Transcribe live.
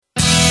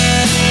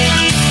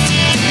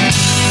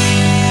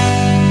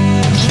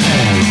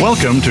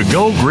Welcome to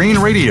Go Green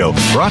Radio,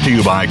 brought to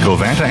you by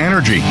Covanta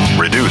Energy.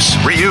 Reduce,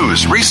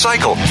 reuse,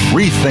 recycle.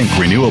 Rethink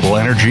renewable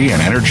energy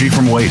and energy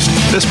from waste.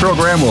 This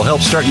program will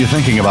help start you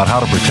thinking about how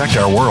to protect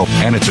our world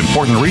and its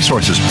important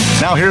resources.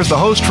 Now here's the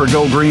host for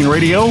Go Green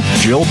Radio,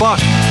 Jill Buck.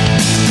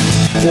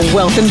 Well,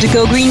 welcome to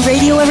Go Green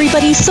Radio,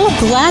 everybody. So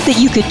glad that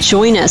you could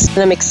join us. And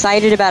I'm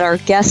excited about our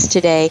guest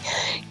today.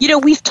 You know,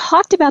 we've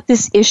talked about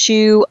this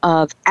issue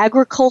of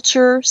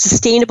agriculture,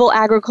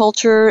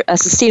 a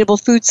sustainable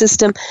food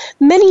system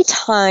many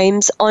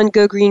times on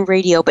Go Green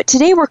Radio. But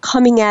today we're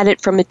coming at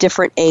it from a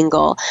different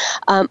angle.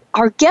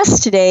 Our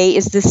guest today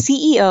is the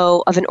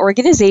CEO of an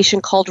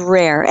organization called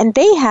RARE, and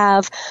they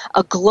have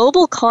a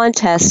global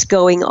contest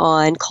going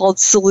on called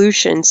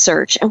Solution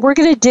Search. And we're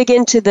going to dig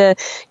into the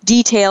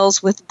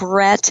details with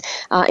Brett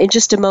in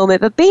just a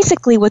moment. But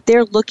basically what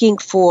they're looking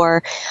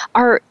for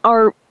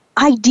are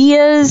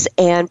ideas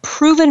and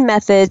proven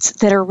methods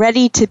that are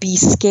ready to be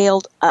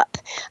scaled up.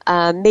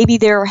 Maybe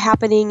they're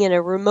happening in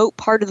a remote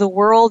part of the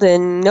world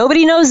and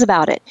nobody knows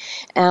about it.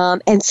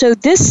 And so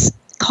this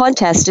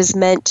contest is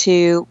meant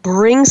to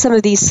bring some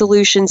of these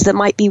solutions that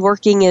might be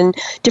working in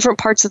different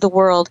parts of the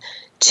world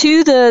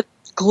to the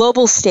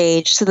global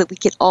stage so that we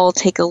can all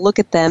take a look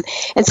at them.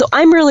 And so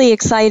I'm really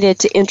excited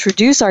to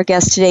introduce our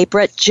guest today,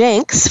 Brett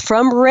Jenks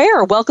from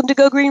RARE. Welcome to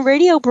Go Green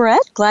Radio,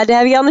 Brett. Glad to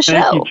have you on the show.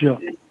 Thank you, Jill.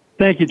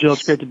 Thank you, Jill.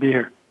 It's great to be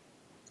here.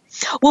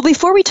 Well,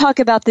 before we talk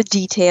about the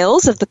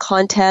details of the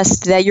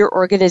contest that your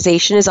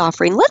organization is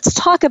offering, let's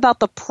talk about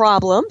the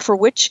problem for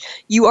which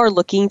you are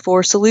looking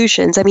for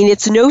solutions. I mean,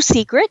 it's no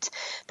secret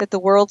that the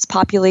world's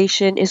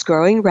population is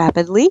growing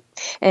rapidly,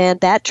 and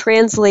that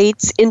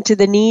translates into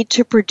the need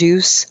to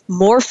produce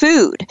more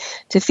food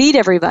to feed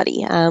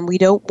everybody. We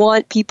don't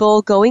want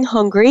people going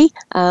hungry,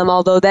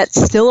 although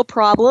that's still a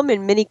problem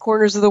in many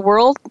corners of the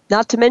world,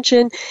 not to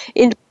mention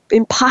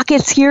in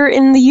pockets here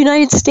in the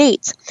United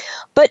States.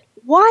 But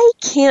why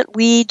can't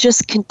we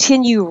just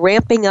continue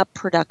ramping up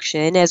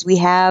production as we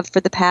have for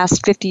the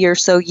past 50 or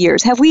so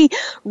years? Have we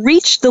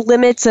reached the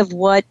limits of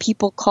what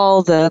people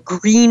call the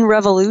green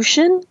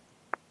revolution?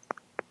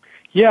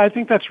 Yeah, I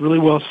think that's really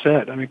well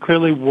said. I mean,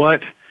 clearly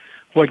what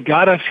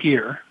got us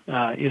here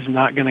is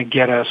not going to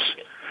get us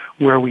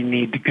where we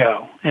need to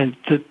go. And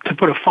to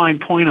put a fine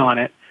point on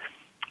it,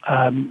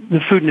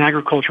 the Food and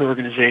Agriculture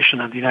Organization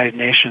of the United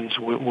Nations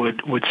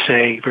would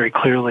say very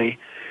clearly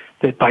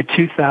that by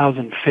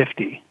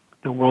 2050,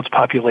 the world's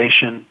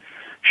population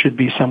should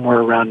be somewhere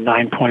around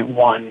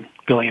 9.1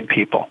 billion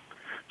people.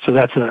 So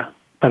that's about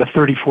a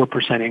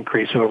 34%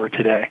 increase over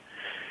today.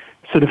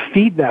 So to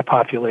feed that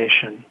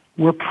population,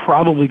 we're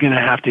probably going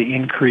to have to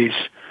increase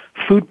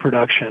food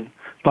production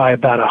by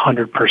about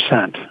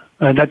 100%.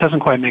 And that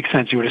doesn't quite make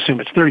sense. You would assume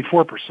it's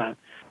 34%,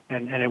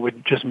 and it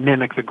would just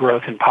mimic the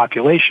growth in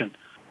population.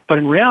 But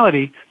in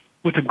reality,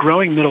 with the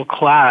growing middle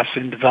class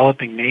in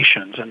developing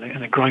nations and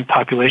the growing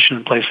population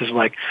in places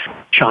like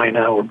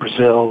China or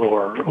Brazil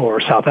or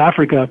South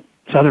Africa,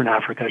 Southern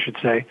Africa, I should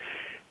say,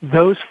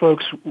 those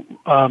folks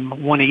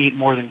want to eat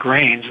more than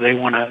grains. They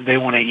want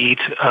to eat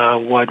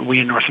what we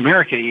in North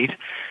America eat,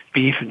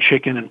 beef and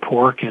chicken and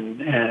pork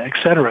and et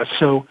cetera.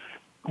 So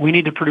we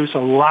need to produce a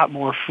lot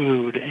more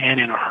food and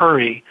in a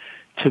hurry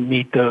to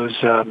meet those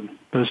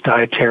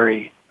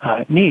dietary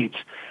needs,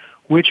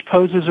 which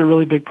poses a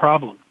really big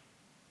problem.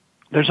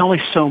 There's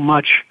only so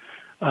much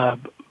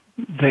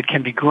that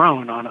can be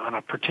grown on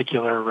a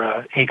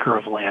particular acre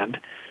of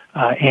land,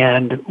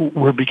 and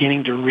we're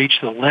beginning to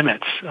reach the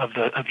limits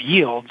of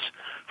yields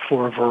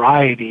for a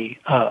variety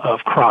of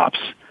crops.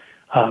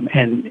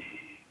 And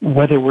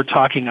whether we're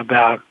talking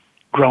about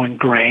growing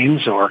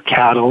grains or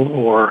cattle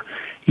or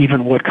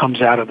even what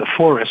comes out of the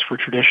forest for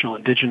traditional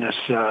indigenous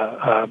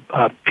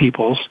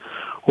peoples,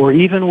 or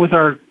even with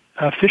our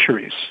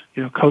fisheries,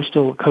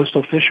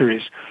 coastal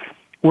fisheries,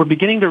 we're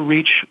beginning to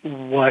reach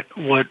what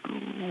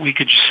we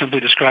could simply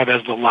describe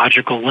as the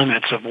logical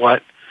limits of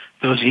what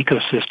those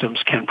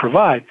ecosystems can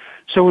provide.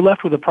 So we're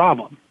left with a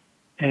problem.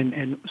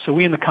 And so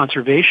we in the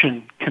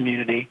conservation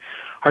community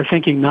are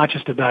thinking not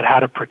just about how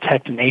to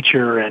protect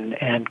nature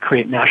and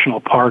create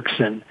national parks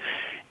and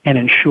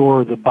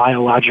ensure the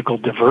biological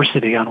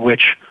diversity on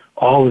which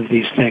all of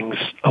these things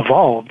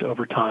evolved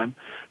over time,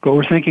 but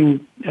we're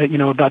thinking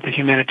about the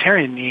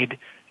humanitarian need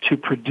to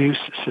produce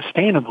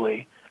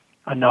sustainably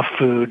enough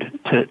food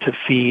to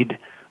feed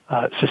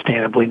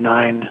sustainably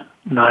 9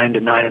 to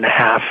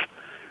 9.5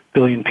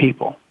 billion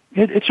people.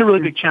 It's a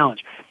really big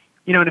challenge.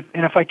 And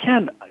if I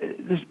can,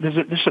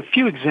 there's a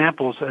few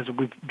examples as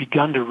we've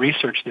begun to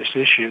research this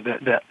issue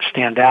that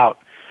stand out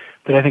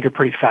that I think are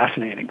pretty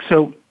fascinating.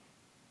 So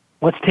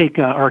let's take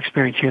our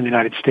experience here in the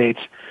United States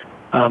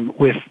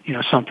with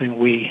something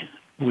we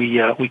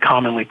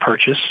commonly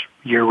purchase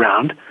year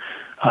round,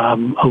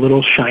 a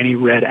little shiny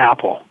red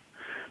apple.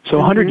 So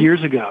 100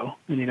 years ago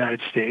in the United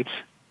States,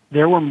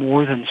 there were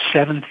more than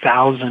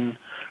 7,000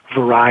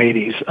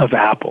 varieties of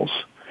apples.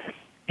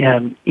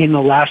 And in the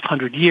last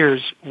 100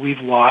 years, we've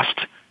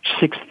lost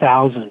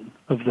 6,000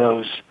 of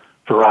those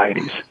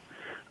varieties,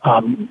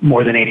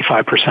 more than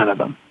 85% of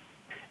them.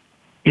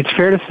 It's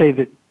fair to say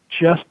that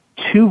just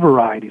 2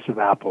 varieties of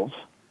apples,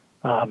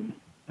 and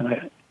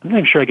I'm not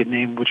even sure I could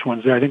name which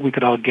ones there. I think we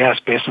could all guess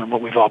based on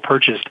what we've all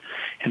purchased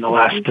in the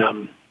last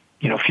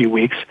few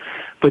weeks.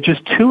 But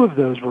just 2 of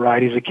those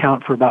varieties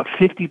account for about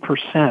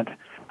 50%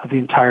 of the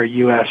entire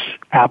U.S.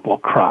 apple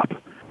crop.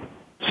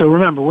 So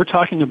remember, we're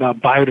talking about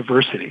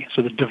biodiversity,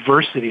 so the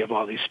diversity of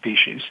all these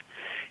species.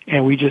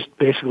 And we just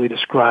basically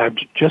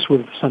described, just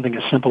with something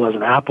as simple as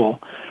an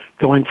apple,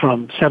 going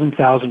from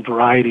 7,000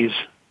 varieties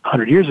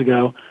 100 years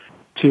ago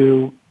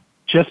to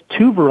just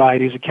 2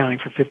 varieties accounting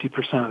for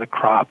 50% of the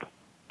crop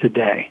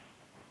today.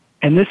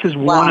 And this is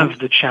one of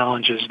the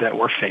challenges that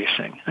we're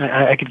facing.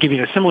 I could give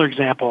you a similar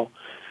example,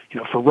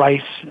 for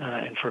rice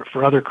and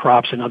for other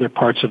crops in other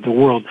parts of the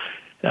world.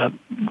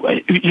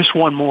 Just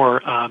one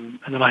more, and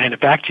then I'll hand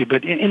it back to you.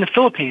 But in the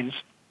Philippines,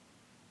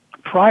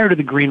 prior to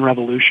the Green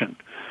Revolution,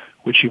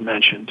 which you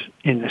mentioned,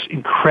 in this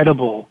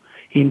incredible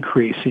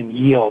increase in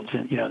yields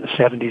in the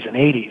 70s and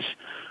 80s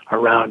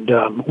around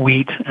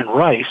wheat and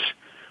rice,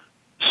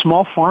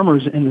 small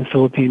farmers in the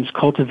Philippines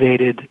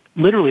cultivated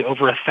literally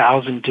over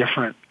 1,000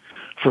 different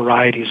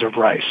varieties of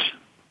rice.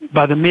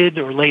 By the mid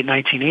or late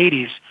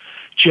 1980s,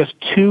 just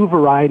 2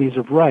 varieties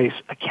of rice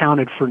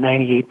accounted for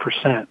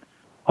 98%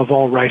 of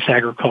all rice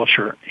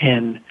agriculture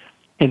in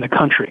the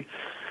country.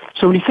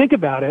 So when you think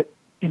about it,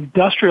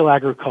 industrial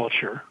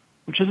agriculture,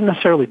 which isn't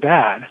necessarily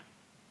bad,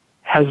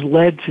 has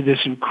led to this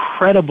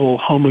incredible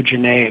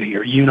homogeneity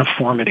or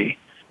uniformity,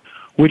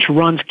 which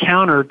runs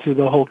counter to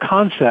the whole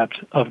concept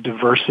of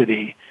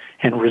diversity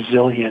and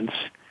resilience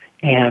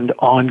and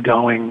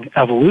ongoing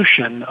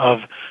evolution of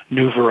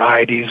new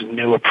varieties and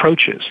new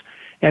approaches.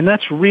 And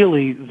that's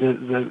really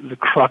the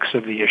crux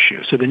of the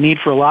issue. So the need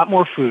for a lot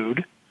more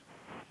food,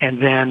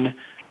 and then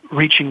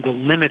reaching the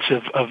limits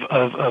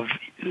of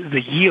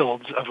the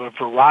yields of a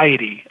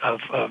variety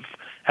of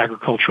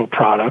agricultural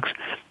products,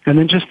 and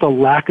then just the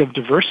lack of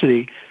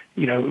diversity,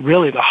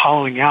 really the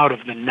hollowing out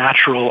of the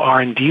natural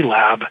R&D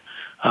lab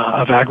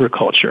of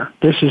agriculture.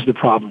 This is the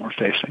problem we're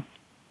facing.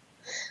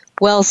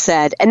 Well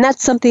said. And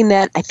that's something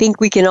that I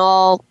think we can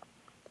all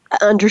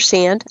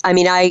understand. I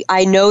mean,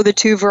 I know the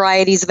 2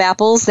 varieties of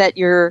apples that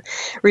you're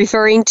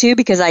referring to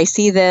because I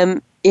see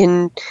them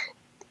in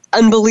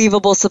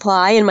unbelievable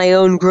supply in my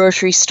own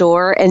grocery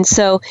store. And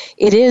so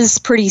it is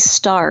pretty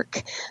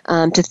stark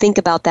to think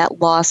about that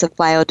loss of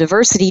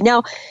biodiversity.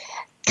 Now,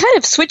 kind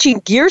of switching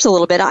gears a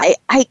little bit, I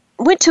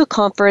went to a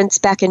conference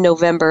back in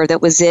November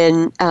that was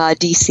in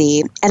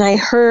D.C., and I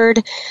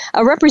heard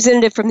a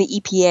representative from the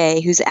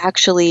EPA who's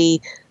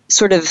actually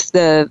sort of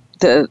the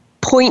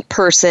point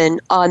person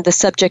on the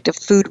subject of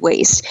food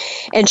waste.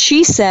 And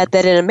she said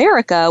that in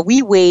America,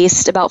 we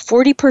waste about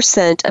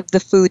 40% of the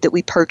food that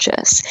we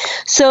purchase.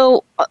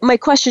 So my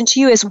question to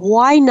you is,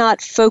 why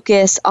not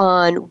focus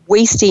on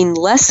wasting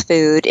less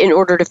food in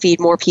order to feed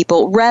more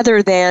people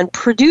rather than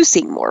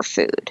producing more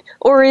food?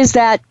 Or is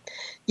that,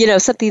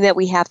 something that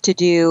we have to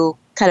do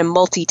kind of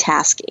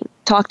multitasking?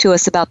 Talk to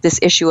us about this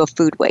issue of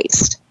food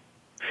waste.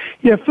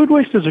 Yeah, food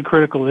waste is a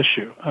critical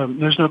issue.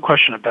 There's no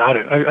question about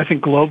it. I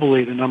think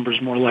globally the number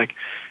is more like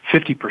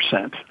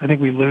 50%. I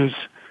think we lose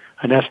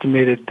an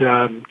estimated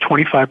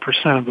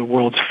 25% of the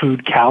world's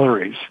food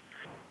calories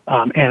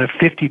and a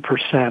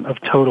 50%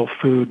 of total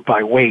food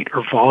by weight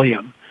or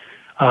volume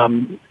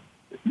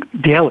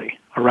daily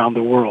around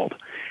the world.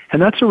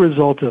 And that's a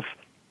result of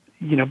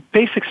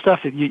basic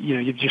stuff that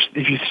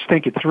if you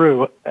think it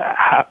through,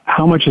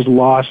 how much is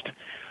lost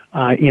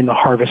in the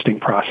harvesting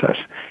process,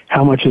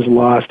 how much is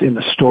lost in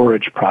the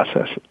storage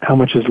process, how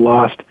much is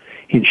lost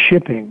in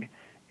shipping,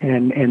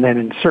 and then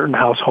in certain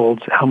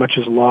households, how much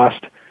is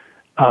lost,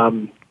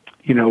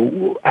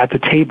 at the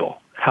table,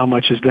 how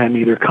much is then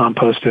either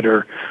composted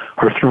or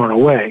thrown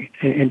away.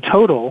 In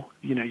total,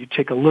 you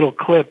take a little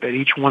clip at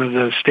each one of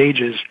those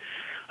stages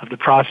of the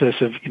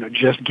process of,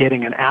 just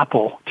getting an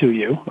apple to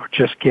you or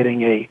just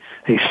getting a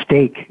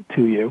steak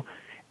to you,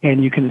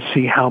 and you can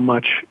see how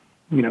much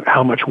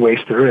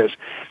waste there is.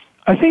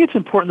 I think it's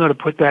important, though, to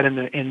put that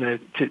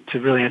to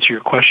really answer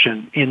your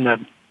question in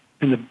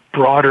the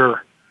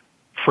broader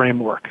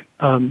framework.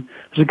 There's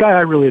a guy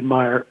I really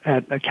admire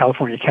at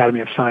California Academy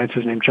of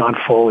Sciences named John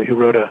Foley, who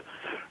wrote a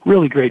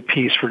really great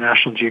piece for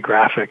National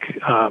Geographic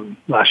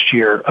last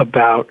year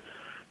about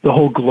the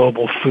whole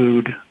global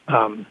food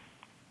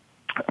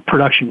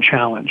production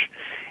challenge.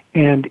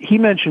 And he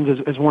mentions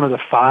as one of the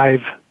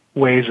 5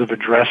 ways of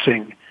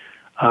addressing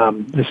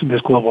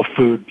this global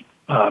food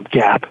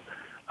gap,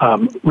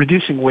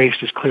 reducing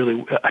waste is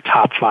clearly a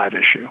top 5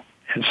 issue.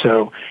 And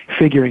so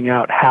figuring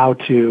out how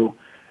to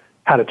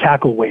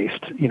tackle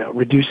waste,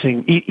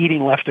 reducing,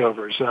 eating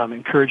leftovers,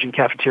 encouraging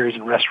cafeterias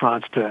and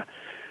restaurants to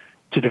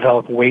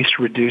develop waste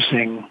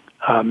reducing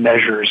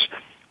measures,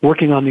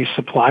 working on these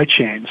supply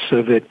chains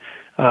so that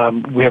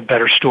we have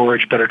better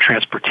storage, better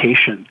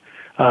transportation,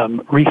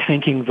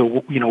 rethinking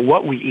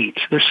what we eat.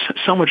 There's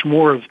so much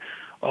more of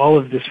all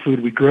of this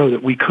food we grow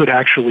that we could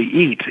actually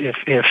eat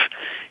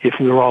if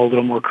we were all a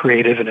little more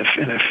creative, and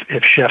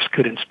if chefs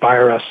could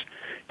inspire us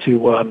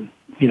to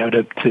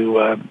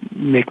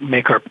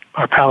make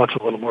our palates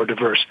a little more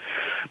diverse.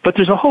 But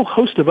there's a whole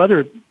host of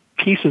other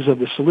pieces of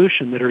the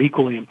solution that are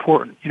equally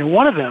important.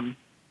 One of them,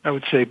 I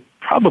would say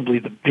probably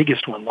the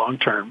biggest one long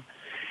term,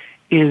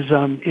 is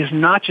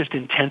not just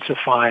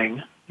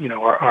intensifying,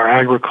 our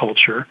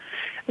agriculture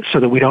so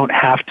that we don't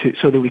have to,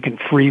 so that we can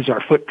freeze our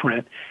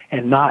footprint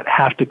and not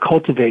have to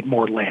cultivate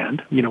more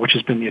land, which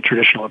has been the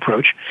traditional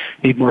approach.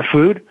 Need more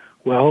food?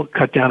 Well,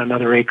 cut down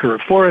another acre of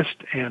forest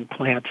and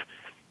plant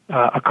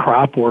a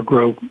crop or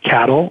grow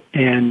cattle,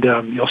 and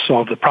you'll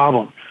solve the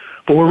problem.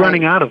 But we're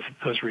running out of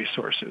those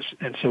resources,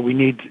 and so we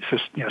need to,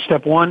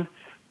 step one,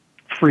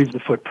 freeze the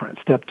footprint.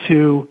 Step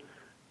two,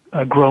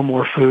 grow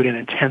more food and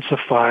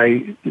intensify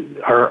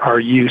our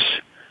use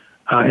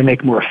and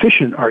make more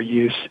efficient our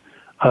use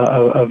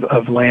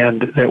of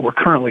land that we're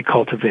currently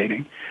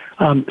cultivating.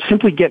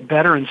 Simply get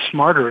better and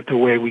smarter at the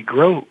way we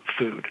grow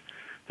food.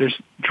 There's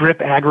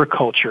drip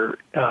agriculture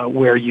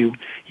where you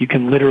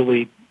can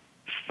literally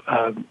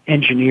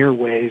engineer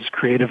ways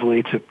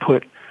creatively to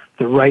put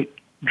the right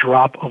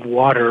drop of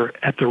water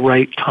at the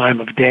right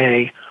time of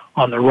day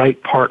on the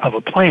right part of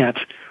a plant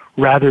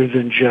rather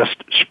than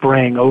just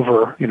spraying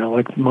over,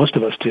 like most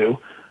of us do,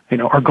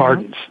 our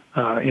gardens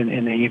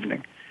in the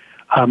evening.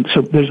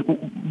 So there's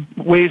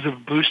ways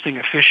of boosting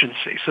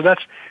efficiency. So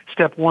that's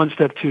step one,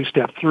 step two,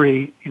 step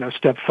three.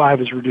 Step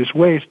five is reduce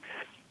waste.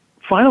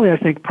 Finally, I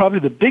think probably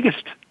the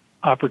biggest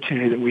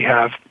opportunity that we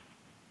have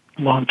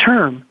long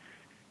term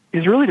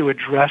is really to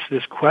address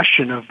this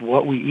question of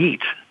what we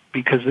eat,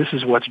 because this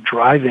is what's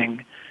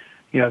driving,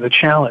 the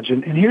challenge.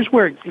 And here's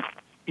where this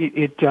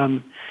is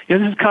a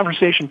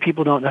conversation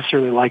people don't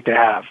necessarily like to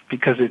have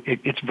because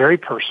it's very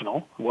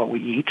personal, what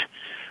we eat.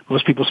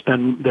 Most people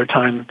spend their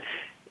time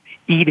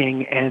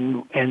eating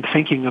and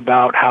thinking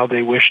about how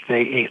they wish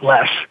they ate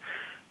less.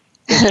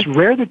 It's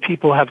rare that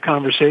people have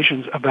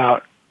conversations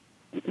about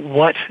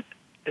what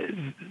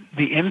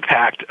the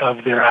impact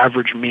of their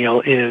average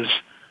meal is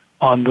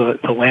on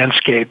the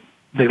landscape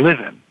they live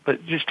in.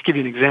 But just to give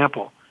you an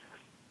example,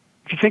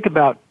 if you think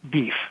about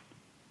beef,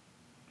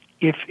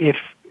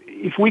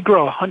 if we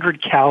grow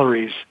 100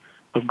 calories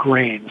of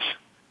grains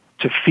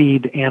to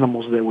feed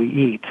animals that we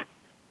eat,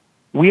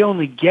 we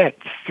only get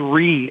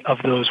 3 of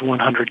those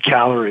 100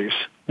 calories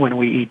when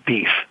we eat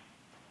beef.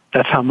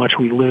 That's how much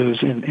we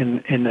lose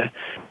in the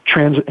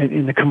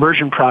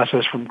conversion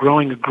process from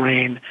growing a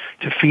grain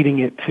to feeding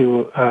it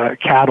to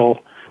cattle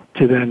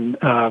to then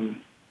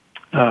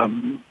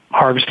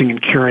harvesting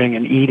and curing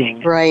and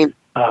eating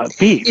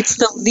beef. It's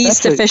the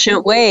least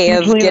efficient way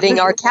of getting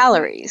our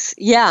calories.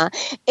 Yeah.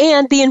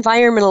 And the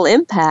environmental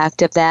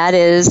impact of that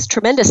is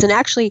tremendous. And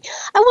actually,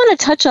 I want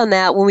to touch on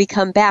that when we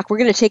come back. We're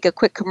going to take a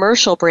quick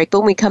commercial break,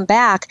 but when we come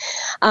back,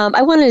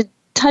 I want to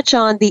touch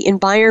on the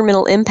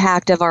environmental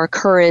impact of our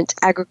current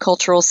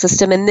agricultural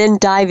system and then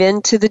dive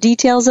into the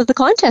details of the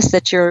contest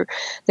that you're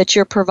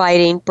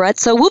providing, Brett.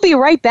 So we'll be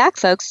right back,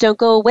 folks. Don't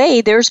go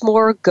away. There's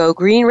more Go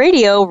Green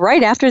Radio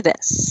right after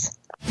this.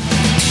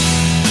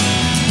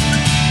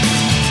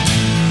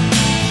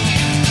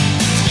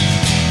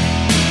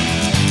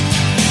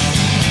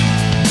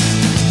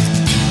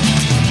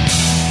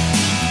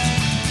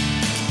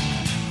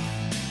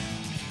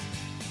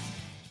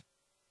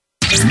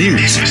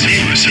 News,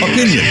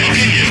 opinion,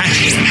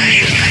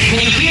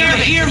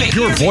 hear me.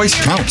 Your voice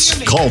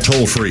counts. Call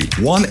toll free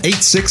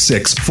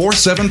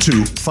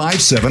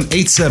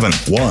 1-866-472-5787.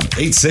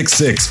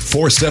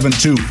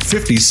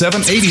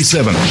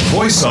 1-866-472-5787.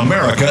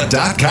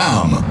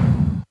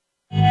 VoiceAmerica.com.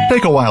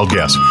 Take a wild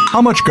guess.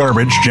 How much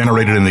garbage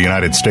generated in the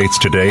United States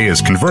today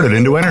is converted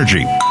into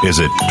energy? Is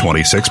it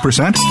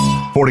 26%,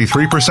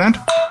 43%,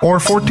 or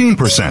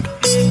 14%?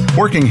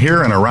 Working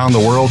here and around the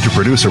world to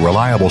produce a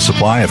reliable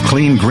supply of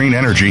clean, green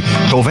energy,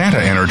 Covanta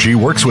Energy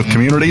works with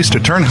communities to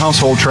turn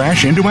household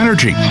trash into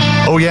energy.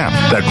 Oh yeah,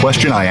 that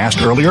question I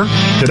asked earlier?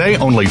 Today,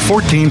 only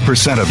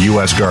 14% of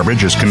U.S.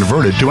 garbage is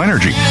converted to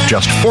energy.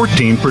 Just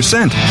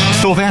 14%.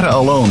 Covanta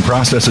alone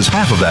processes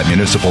half of that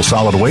municipal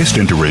solid waste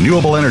into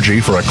renewable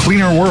energy for a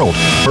cleaner world.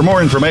 For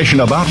more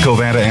information about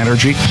Covanta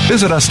Energy,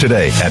 visit us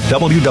today at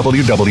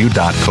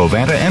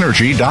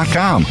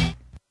www.covantaenergy.com.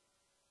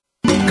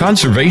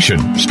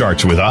 Conservation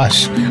starts with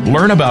us.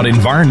 Learn about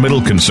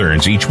environmental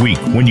concerns each week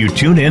when you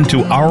tune in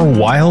to Our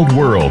Wild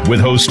World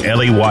with host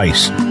Ellie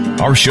Weiss.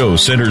 Our show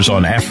centers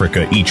on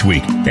Africa each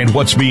week and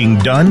what's being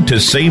done to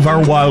save our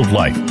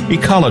wildlife,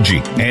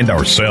 ecology, and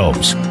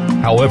ourselves.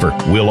 However,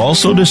 we'll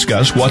also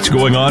discuss what's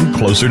going on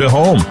closer to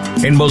home.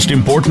 And most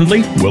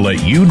importantly, we'll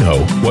let you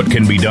know what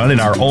can be done in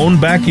our own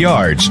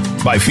backyards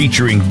by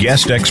featuring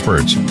guest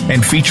experts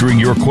and featuring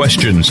your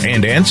questions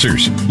and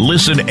answers.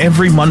 Listen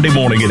every Monday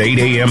morning at 8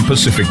 a.m.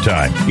 Pacific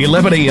Time,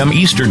 11 a.m.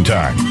 Eastern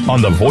Time on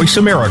the Voice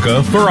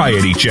America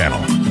Variety Channel.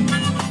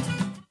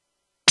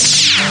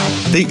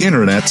 The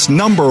Internet's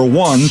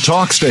 #1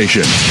 talk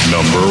station.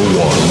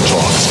 #1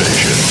 talk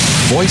station.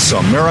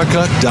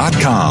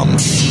 VoiceAmerica.com.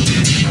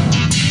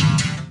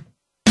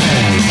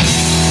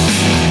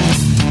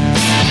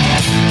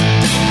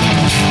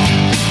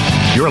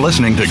 You're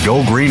listening to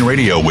Go Green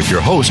Radio with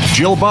your host,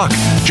 Jill Buck.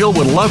 Jill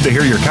would love to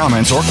hear your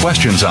comments or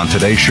questions on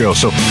today's show,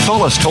 so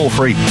call us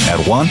toll-free at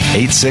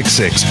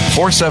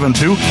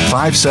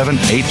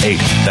 1-866-472-5788.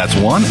 That's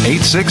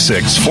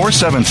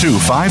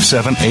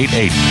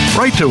 1-866-472-5788.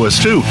 Write to us,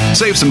 too.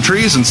 Save some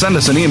trees and send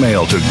us an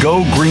email to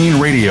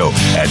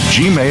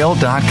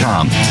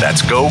gogreenradio@gmail.com.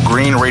 That's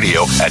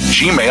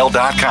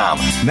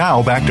gogreenradio@gmail.com.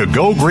 Now back to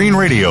Go Green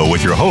Radio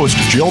with your host,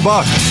 Jill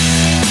Buck.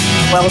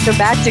 Welcome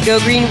back to Go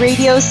Green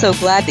Radio. So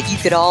glad that you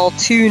could all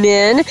tune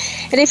in.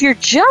 And if you're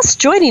just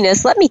joining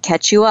us, let me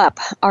catch you up.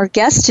 Our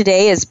guest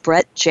today is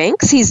Brett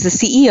Jenks. He's the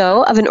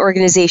CEO of an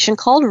organization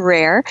called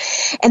RARE,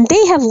 and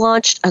they have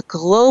launched a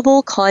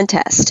global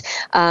contest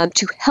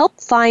to help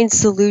find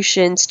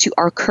solutions to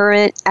our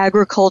current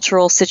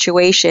agricultural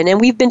situation. And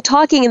we've been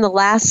talking in the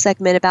last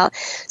segment about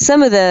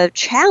some of the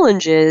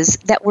challenges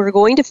that we're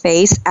going to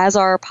face as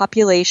our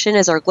population,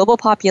 as our global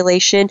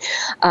population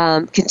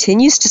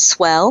continues to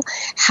swell.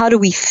 How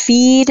do we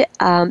feed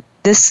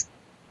this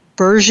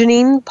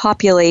burgeoning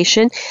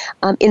population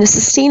in a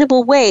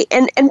sustainable way?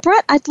 And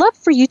Brett, I'd love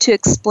for you to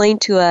explain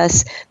to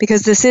us,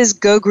 because this is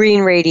Go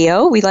Green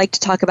Radio, we like to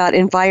talk about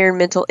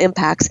environmental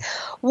impacts.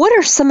 What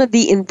are some of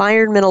the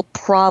environmental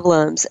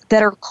problems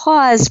that are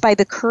caused by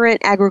the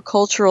current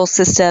agricultural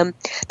system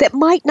that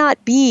might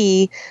not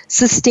be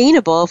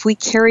sustainable if we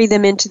carry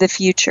them into the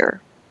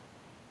future?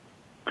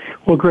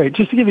 Well, great.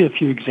 Just to give you a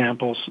few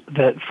examples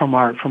that from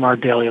our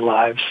daily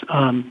lives,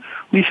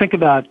 we think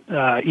about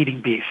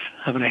eating beef,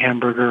 having a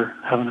hamburger,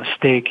 having a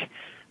steak.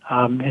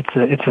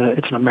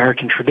 It's an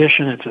American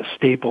tradition. It's a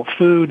staple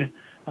food.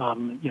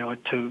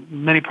 To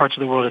many parts of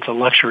the world, it's a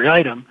luxury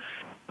item,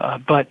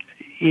 but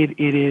it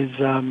is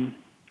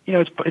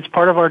it's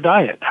part of our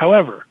diet.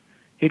 However,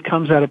 it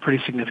comes at a pretty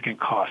significant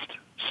cost.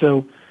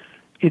 So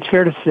it's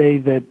fair to say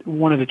that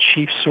one of the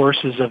chief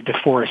sources of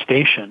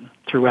deforestation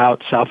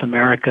throughout South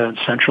America and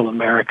Central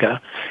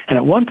America, and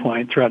at one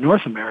point throughout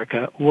North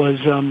America, was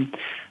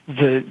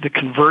the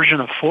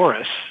conversion of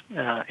forests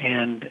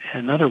and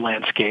other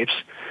landscapes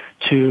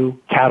to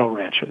cattle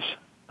ranches.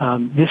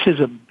 This is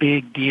a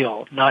big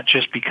deal, not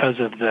just because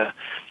of the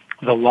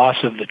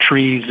loss of the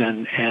trees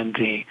and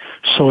the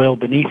soil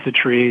beneath the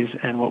trees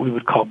and what we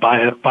would call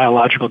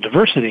biological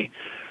diversity,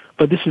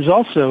 but this is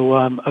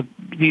also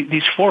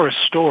these forests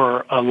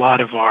store a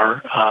lot of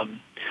our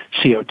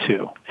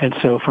CO2, and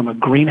so from a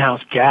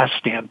greenhouse gas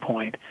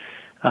standpoint,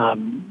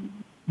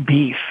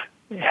 beef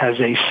has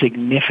a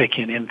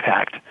significant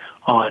impact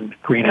on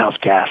greenhouse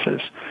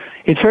gases.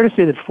 It's fair to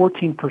say that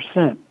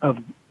 14% of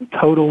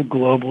total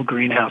global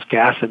greenhouse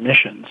gas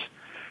emissions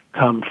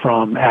come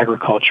from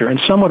agriculture,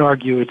 and some would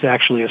argue it's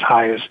actually as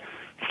high as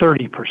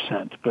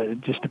 30%, but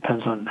it just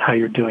depends on how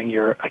you're doing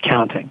your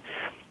accounting.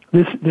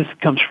 This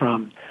comes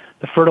from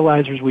the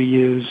fertilizers we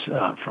use,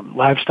 from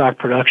livestock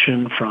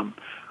production, from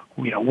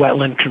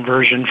wetland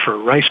conversion for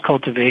rice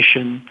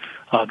cultivation,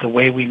 the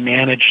way we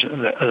manage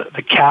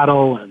the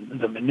cattle and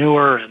the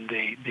manure and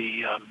the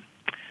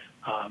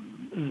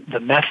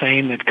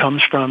methane that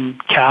comes from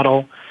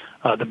cattle,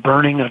 the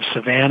burning of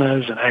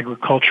savannas and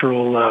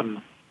agricultural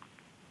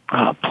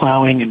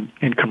plowing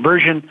and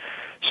conversion.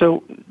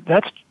 So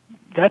that's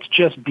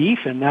just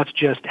beef, and that's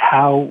just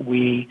how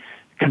we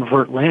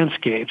convert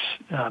landscapes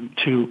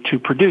to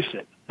produce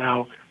it.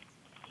 Now,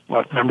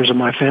 members of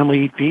my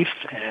family eat beef,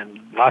 and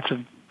lots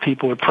of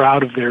people are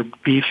proud of their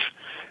beef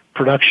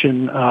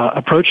production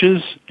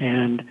approaches,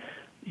 and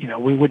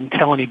we wouldn't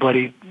tell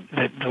anybody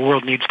that the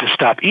world needs to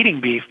stop eating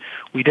beef.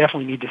 We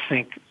definitely need to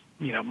think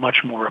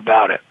much more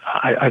about it.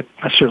 I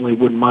certainly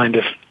wouldn't mind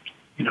if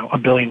a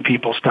billion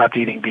people stopped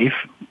eating beef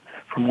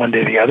from one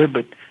day to the other,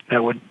 but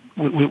that would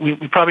we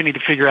probably need to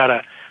figure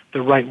out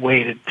the right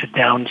way to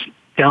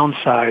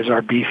downsize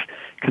our beef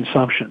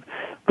consumption.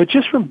 But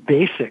just from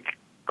basic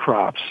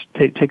crops,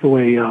 take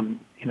away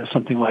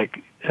something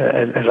like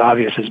as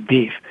obvious as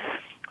beef.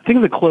 Think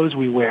of the clothes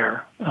we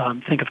wear.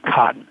 Think of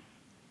cotton.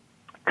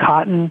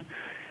 Cotton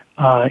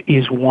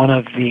is one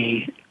of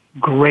the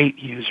great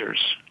users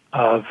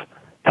of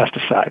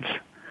pesticides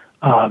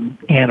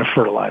and of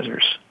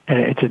fertilizers. And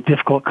it's a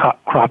difficult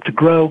crop to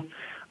grow,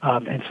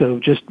 and so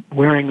just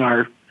wearing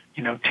our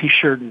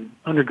t-shirt and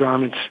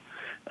undergarments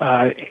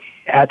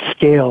at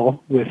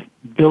scale with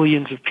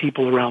billions of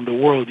people around the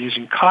world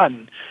using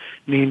cotton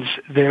means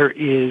there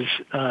is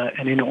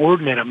an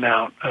inordinate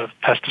amount of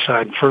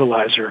pesticide and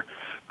fertilizer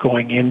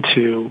going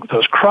into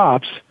those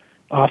crops,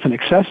 often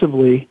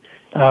excessively,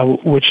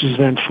 which is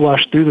then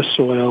flushed through the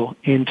soil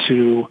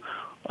into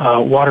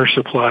water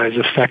supplies,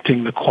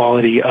 affecting the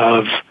quality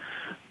of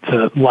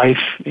the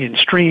life in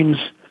streams,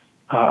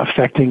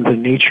 affecting the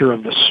nature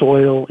of the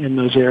soil in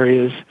those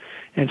areas.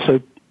 And so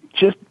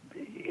just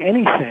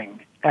anything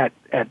at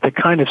the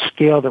kind of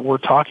scale that we're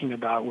talking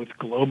about with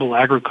global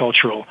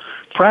agricultural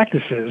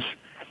practices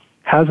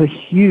has a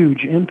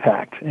huge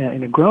impact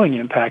and a growing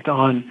impact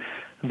on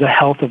the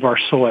health of our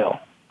soil,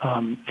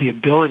 the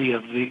ability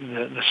of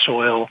the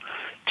soil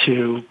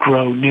to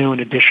grow new and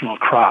additional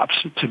crops,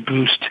 to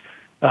boost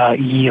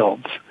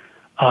yields.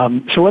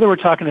 So whether we're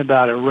talking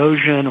about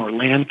erosion or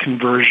land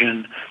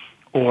conversion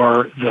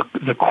or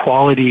the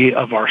quality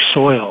of our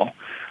soil,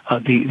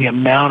 the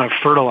amount of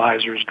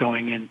fertilizers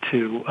going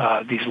into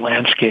these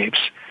landscapes,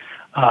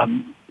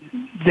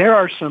 there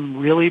are some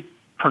really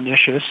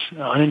pernicious,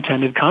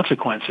 unintended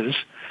consequences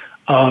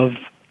of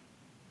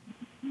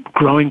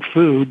growing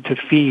food to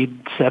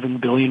feed 7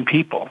 billion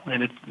people,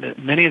 and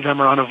many of them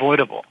are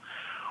unavoidable.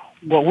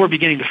 What we're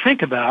beginning to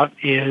think about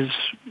is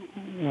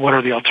what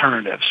are the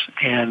alternatives,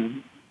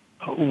 and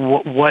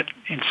what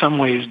in some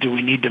ways do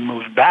we need to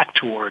move back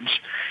towards,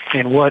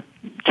 and what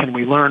can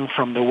we learn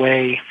from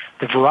the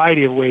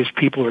variety of ways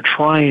people are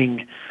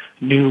trying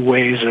new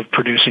ways of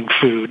producing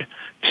food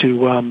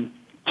to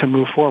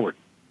move forward.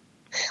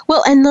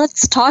 Well, and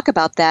let's talk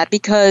about that,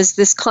 because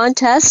this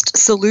contest,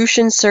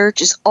 Solution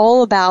Search, is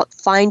all about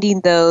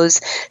finding those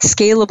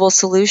scalable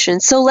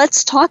solutions. So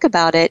let's talk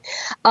about it.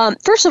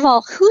 First of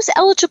all, who's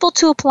eligible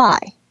to apply?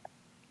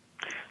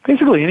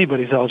 Basically,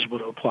 anybody's eligible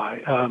to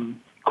apply.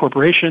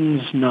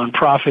 Corporations,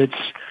 nonprofits,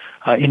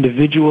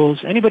 individuals,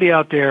 anybody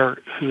out there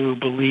who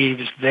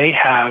believes they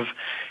have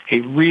a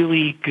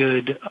really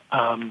good,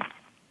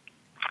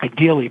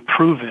 ideally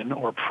proven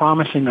or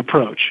promising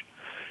approach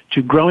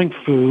to growing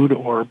food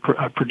or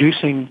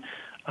producing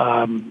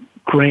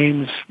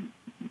grains,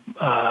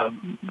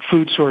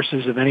 food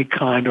sources of any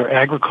kind, or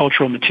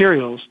agricultural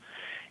materials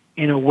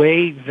in a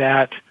way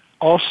that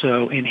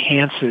also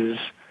enhances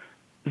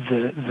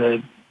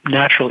the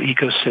natural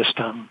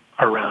ecosystem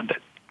around it.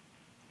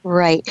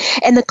 Right.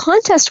 And the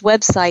contest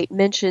website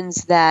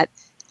mentions that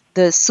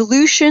the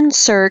Solution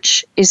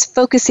Search is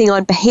focusing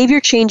on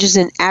behavior changes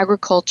in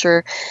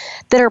agriculture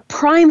that are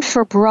primed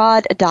for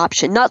broad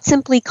adoption, not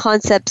simply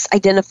concepts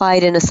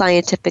identified in a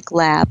scientific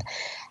lab.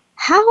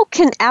 How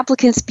can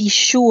applicants be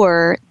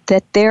sure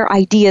that their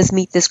ideas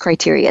meet this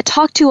criteria?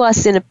 Talk to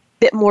us in a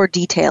bit more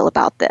detail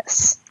about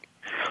this.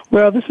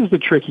 Well, this is the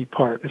tricky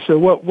part. So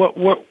what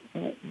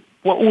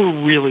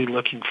we're really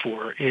looking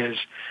for is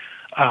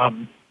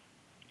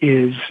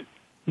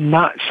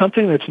not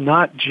something that's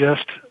not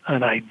just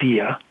an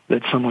idea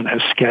that someone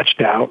has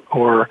sketched out,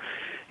 or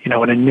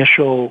an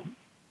initial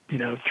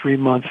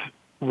 3-month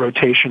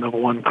rotation of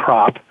one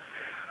crop.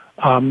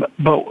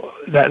 But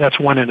that's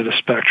one end of the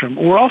spectrum.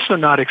 We're also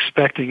not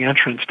expecting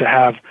entrants to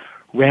have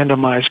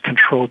randomized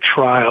controlled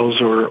trials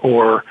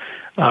or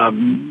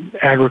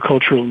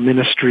agricultural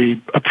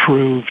ministry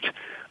approved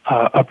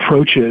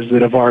approaches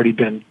that have already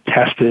been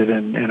tested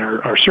and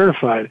are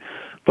certified.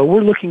 But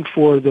we're looking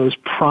for those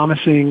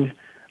promising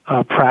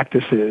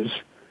practices.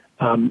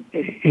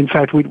 In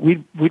fact,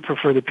 we'd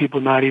prefer that people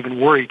not even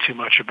worry too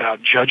much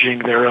about judging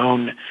their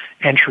own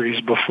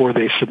entries before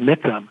they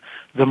submit them.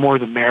 The more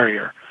the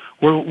merrier.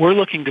 We're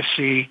looking to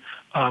see,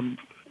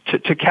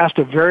 to cast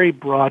a very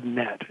broad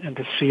net and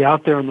to see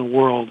out there in the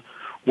world,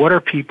 what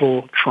are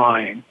people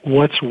trying,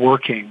 what's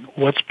working,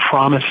 what's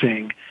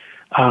promising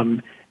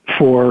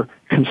for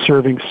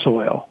conserving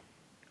soil,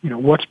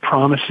 what's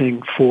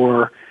promising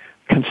for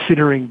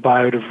considering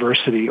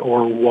biodiversity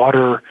or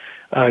water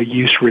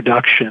use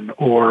reduction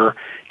or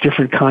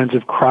different kinds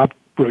of crop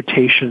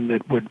rotation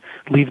that would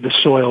leave the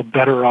soil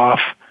better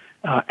off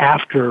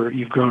after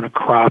you've grown a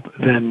crop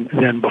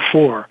than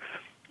before.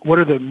 What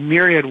are the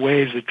myriad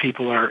ways that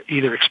people are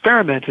either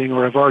experimenting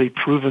or have already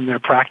proven their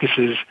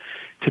practices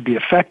to be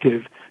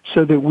effective,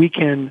 so that we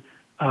can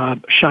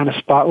shine a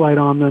spotlight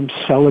on them,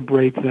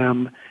 celebrate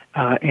them,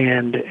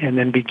 and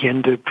then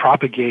begin to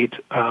propagate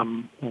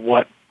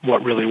what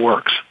really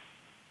works.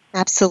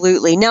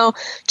 Absolutely. Now,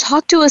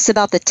 talk to us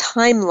about the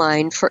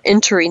timeline for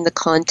entering the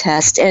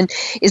contest. And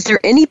is there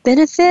any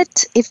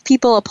benefit if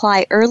people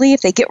apply early, if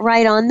they get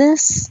right on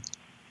this?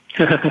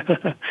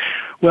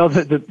 Well,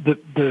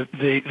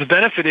 the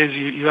benefit is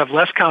you have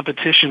less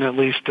competition, at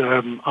least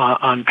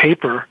on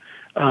paper,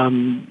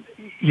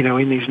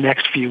 in these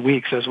next few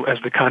weeks as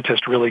the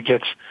contest really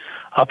gets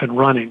up and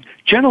running.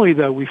 Generally,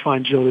 though, we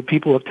find, Jill, that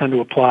people tend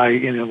to apply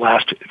in the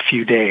last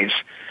few days.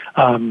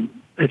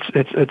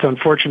 It's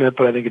unfortunate,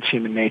 but I think it's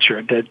human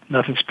nature.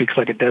 Nothing speaks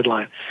like a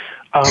deadline.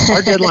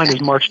 Our deadline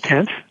is March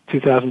 10th,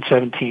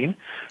 2017.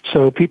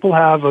 So people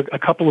have a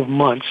couple of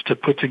months to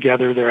put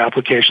together their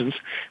applications.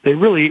 They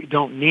really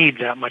don't need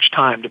that much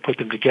time to put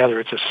them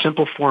together. It's a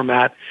simple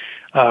format.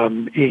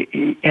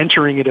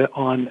 Entering it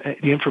on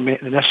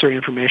the necessary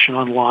information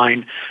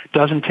online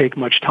doesn't take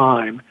much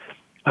time.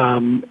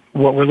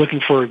 What we're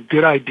looking for are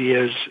good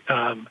ideas,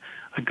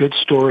 a good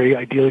story,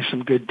 ideally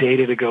some good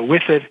data to go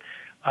with it,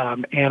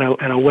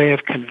 and a way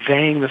of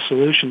conveying the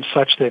solution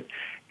such that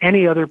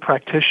any other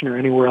practitioner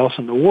anywhere else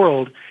in the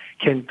world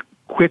can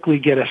quickly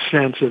get a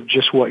sense of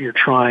just what you're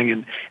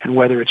trying and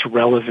whether it's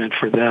relevant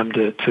for them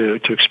to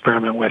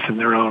experiment with in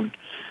their own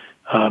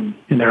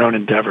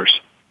endeavors.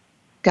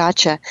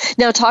 Gotcha.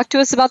 Now talk to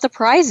us about the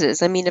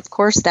prizes. I mean, of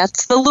course,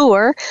 that's the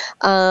lure.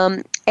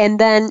 And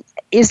then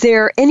is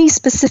there any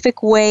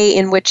specific way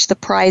in which the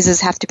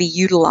prizes have to be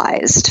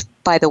utilized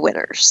by the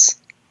winners?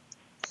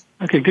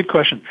 Okay, good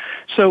question.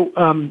 So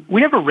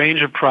we have a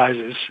range of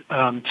prizes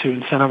to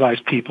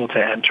incentivize people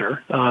to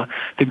enter.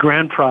 The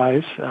grand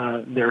prize,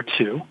 there are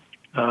two,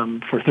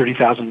 for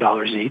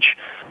 $30,000 each.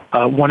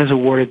 One is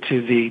awarded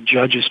to the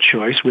judge's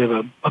choice. We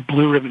have a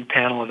blue ribbon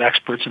panel of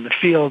experts in the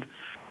field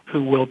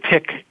who will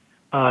pick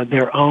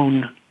their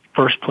own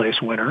first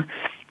place winner.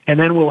 And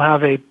then we'll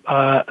have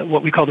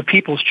what we call the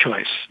People's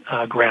Choice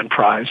grand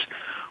prize,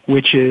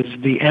 which is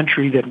the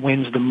entry that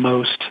wins the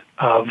most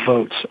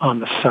votes on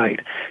the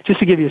site. Just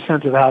to give you a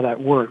sense of how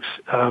that works,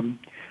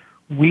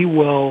 we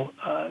will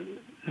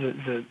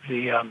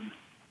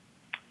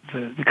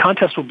the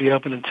contest will be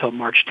open until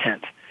March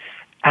 10th.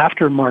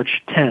 After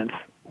March 10th,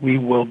 we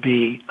will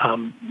be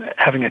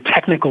having a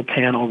technical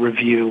panel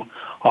review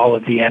all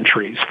of the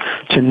entries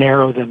to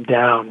narrow them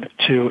down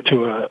to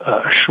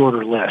a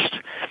shorter list.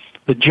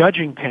 The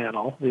judging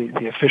panel,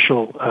 the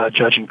official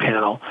judging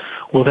panel,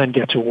 will then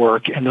get to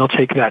work, and they'll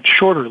take that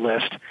shorter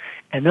list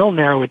and they'll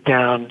narrow it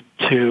down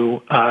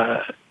to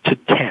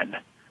 10.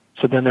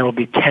 So then there will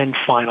be 10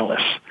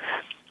 finalists.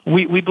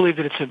 We believe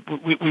that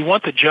we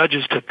want the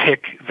judges to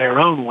pick their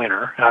own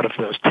winner out of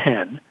those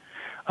 10,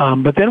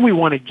 but then we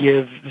want to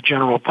give the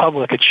general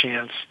public a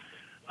chance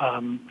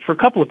for a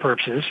couple of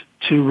purposes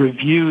to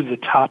review the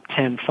top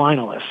 10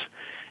 finalists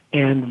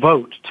and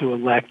vote to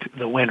elect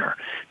the winner.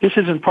 This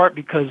is in part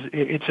because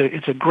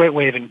it's a great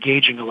way of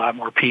engaging a lot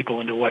more people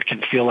into what can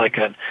feel like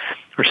or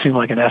seem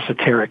like an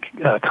esoteric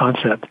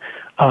concept.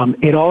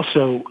 It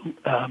also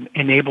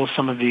enables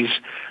some of these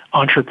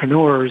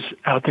entrepreneurs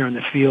out there in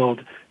the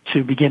field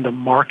to begin to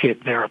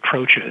market their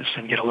approaches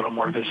and get a little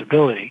more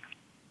visibility.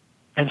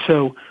 And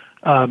so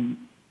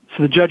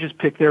the judges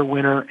pick their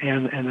winner,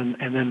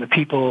 and then the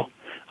people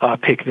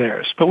pick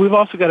theirs. But we've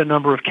also got a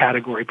number of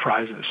category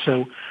prizes.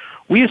 So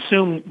we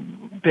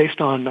assume,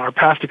 based on our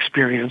past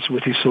experience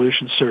with these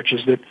solution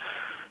searches, that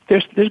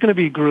there's going to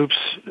be groups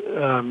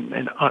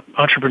and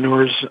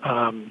entrepreneurs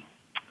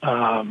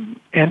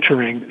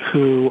entering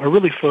who are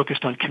really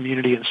focused on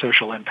community and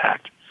social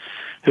impact.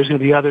 There's going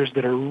to be others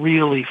that are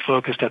really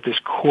focused at this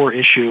core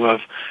issue of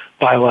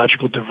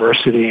biological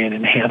diversity and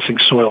enhancing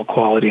soil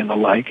quality and the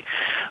like.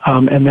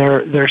 And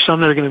there are some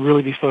that are going to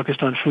really be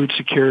focused on food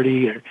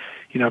security, or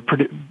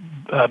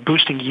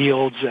boosting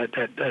yields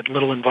at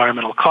little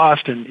environmental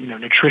cost, and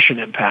nutrition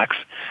impacts.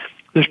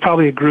 There's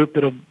probably a group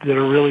that'll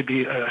really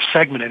be a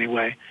segment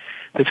anyway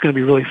that's going to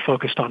be really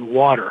focused on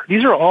water.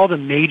 These are all the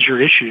major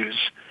issues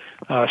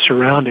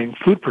surrounding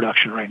food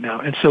production right now,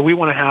 and so we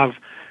want to have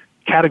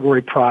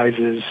category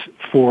prizes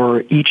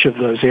for each of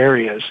those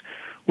areas,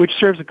 which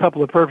serves a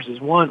couple of purposes.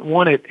 One,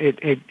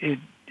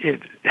 it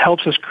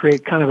helps us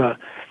create kind of a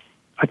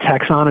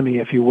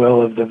taxonomy, if you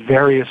will, of the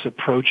various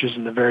approaches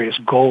and the various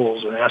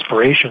goals and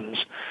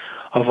aspirations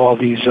of all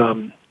these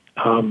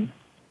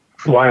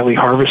wily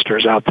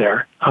harvesters out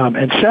there.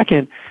 And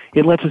second,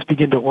 it lets us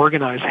begin to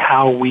organize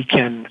how we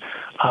can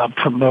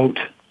promote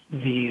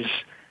these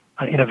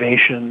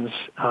innovations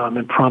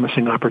and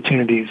promising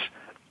opportunities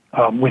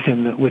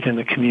within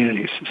the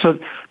communities. So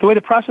the way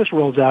the process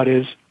rolls out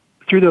is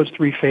through those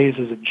three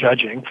phases of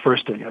judging: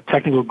 first a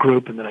technical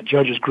group, and then a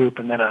judges group,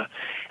 and then a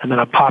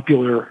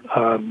popular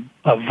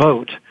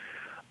vote.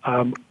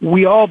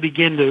 We all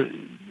begin to,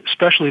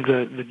 especially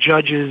the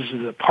judges,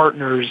 the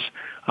partners,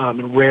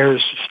 and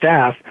RARE's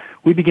staff,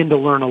 we begin to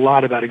learn a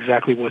lot about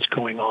exactly what's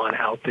going on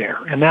out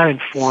there, and that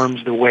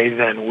informs the way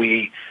then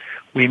we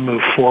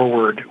move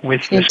forward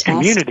with this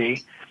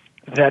community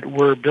that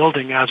we're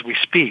building as we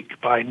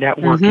speak by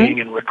networking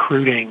and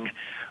recruiting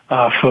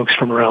folks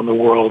from around the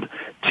world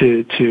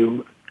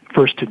to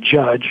first to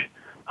judge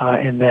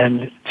and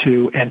then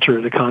to enter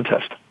the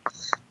contest.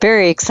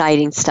 Very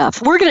exciting stuff.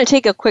 We're going to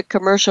take a quick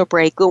commercial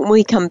break. When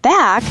we come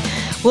back,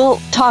 we'll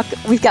talk.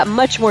 We've got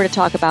much more to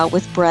talk about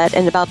with Brett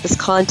and about this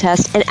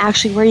contest and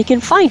actually where you can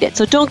find it.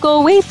 So don't go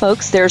away,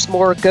 folks. There's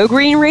more Go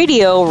Green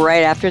Radio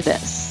right after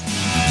this.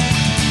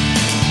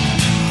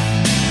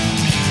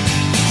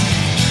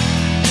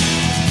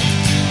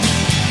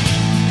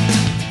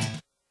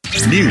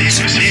 News,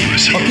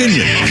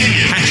 opinion,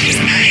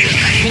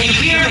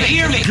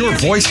 your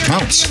voice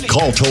counts.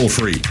 Call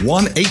toll-free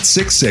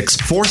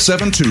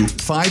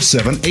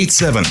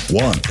 1-866-472-5787.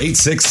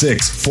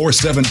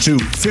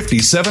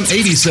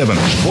 1-866-472-5787.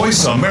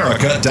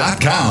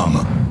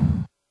 VoiceAmerica.com.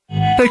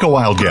 Take a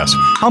wild guess.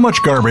 How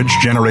much garbage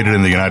generated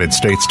in the United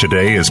States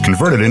today is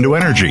converted into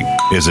energy?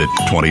 Is it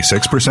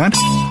 26%,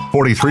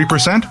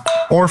 43%,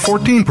 or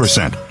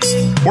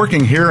 14%?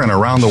 Working here and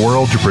around the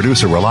world to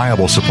produce a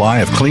reliable supply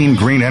of clean,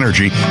 green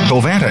energy,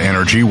 Covanta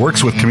Energy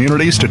works with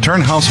communities to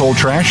turn household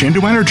trash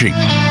into energy.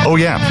 Oh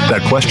yeah,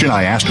 that question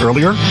I asked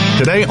earlier?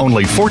 Today,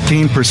 only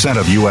 14%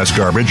 of U.S.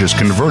 garbage is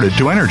converted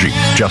to energy.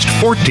 Just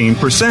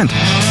 14%.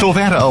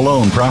 Covanta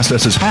alone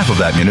processes half of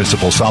that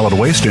municipal solid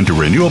waste into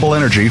renewable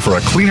energy for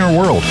a cleaner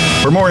world.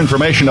 For more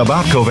information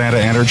about Covanta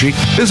Energy,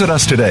 visit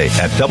us today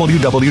at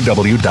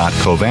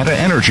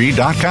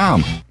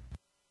www.covantaenergy.com.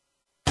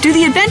 Do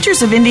the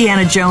adventures of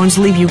Indiana Jones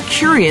leave you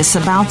curious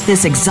about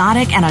this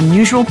exotic and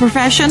unusual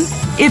profession?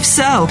 If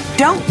so,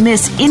 don't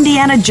miss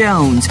Indiana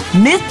Jones,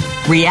 Myth,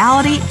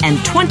 Reality, and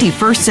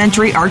 21st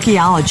Century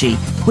Archaeology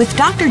with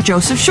Dr.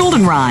 Joseph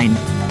Schuldenrein.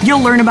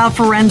 You'll learn about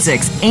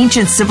forensics,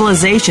 ancient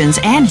civilizations,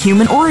 and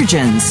human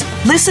origins.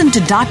 Listen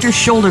to Dr.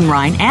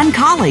 Schuldenrein and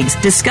colleagues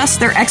discuss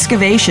their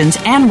excavations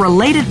and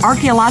related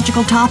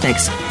archaeological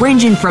topics,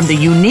 ranging from the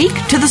unique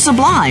to the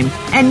sublime,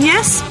 and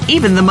yes,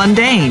 even the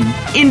mundane.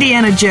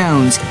 Indiana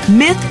Jones,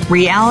 Myth,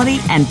 Reality,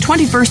 and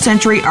 21st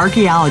Century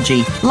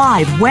Archaeology.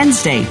 Live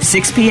Wednesday,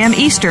 6 p.m.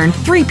 Eastern,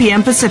 3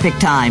 p.m. Pacific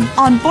Time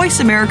on Voice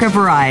America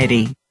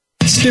Variety.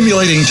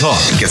 Stimulating talk.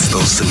 Gets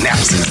those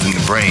synapses in the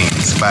brain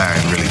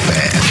firing really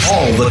fast.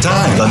 All the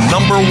time. The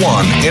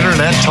 #1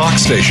 Internet talk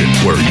station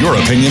where your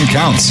opinion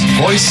counts.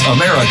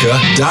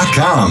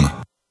 VoiceAmerica.com.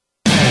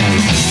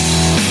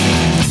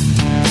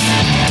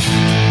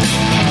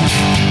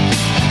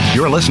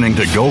 You're listening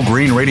to Go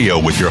Green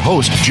Radio with your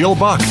host, Jill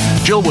Buck.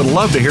 Jill would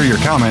love to hear your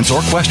comments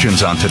or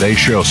questions on today's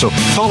show, so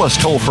call us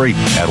toll-free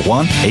at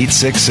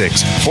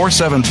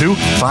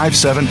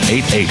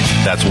 1-866-472-5788.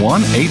 That's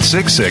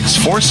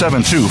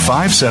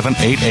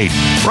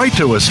 1-866-472-5788. Write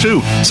to us,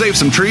 too. Save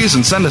some trees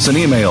and send us an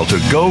email to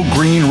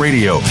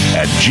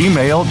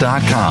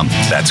gogreenradio@gmail.com.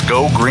 That's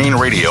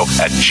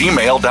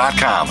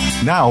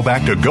gogreenradio@gmail.com. Now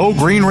back to Go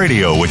Green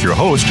Radio with your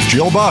host,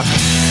 Jill Buck.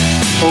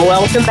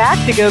 Welcome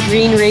back to Go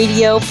Green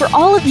Radio. For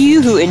all of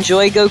you who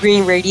enjoy Go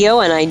Green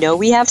Radio, and I know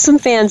we have some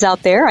fans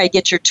out there, I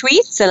get your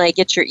tweets and I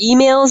get your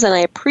emails, and I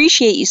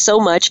appreciate you so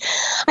much.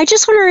 I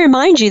just want to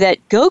remind you that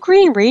Go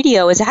Green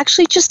Radio is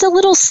actually just a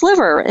little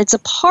sliver. It's a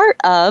part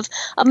of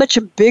a much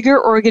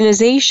bigger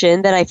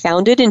organization that I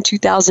founded in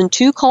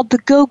 2002 called the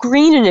Go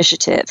Green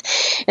Initiative.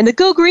 And the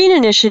Go Green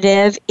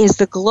Initiative is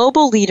the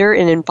global leader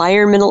in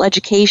environmental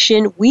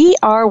education. We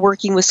are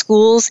working with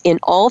schools in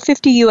all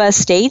 50 U.S.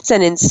 states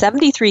and in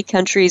 73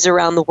 countries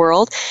around the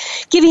world,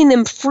 giving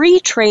them free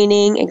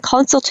training and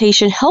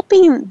consultation,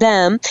 helping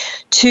them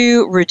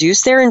to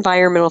reduce their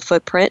environmental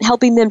footprint,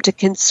 helping them to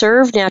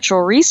conserve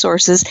natural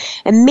resources,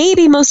 and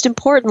maybe most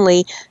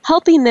importantly,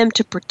 helping them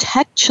to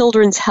protect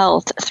children's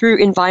health through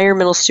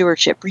environmental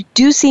stewardship,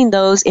 reducing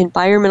those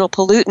environmental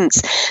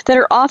pollutants that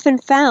are often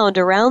found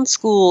around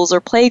schools or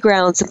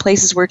playgrounds and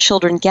places where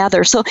children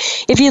gather. So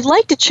if you'd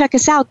like to check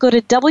us out, go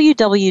to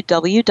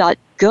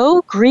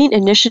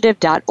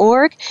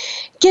www.gogreeninitiative.org.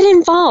 Get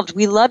involved.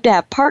 We love to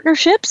have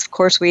partnerships. Of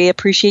course, we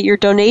appreciate your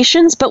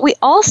donations, but we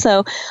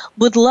also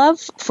would love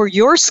for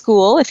your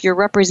school, if you're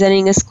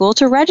representing a school,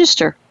 to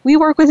register. We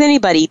work with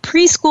anybody,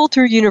 preschool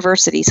through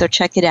university, so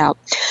check it out.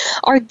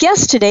 Our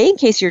guest today, in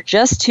case you're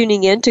just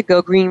tuning in to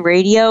Go Green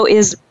Radio,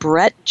 is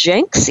Brett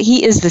Jenks.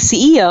 He is the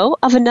CEO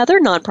of another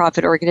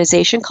nonprofit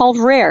organization called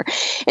RARE.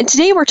 And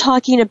today we're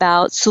talking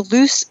about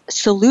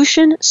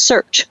Solution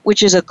Search,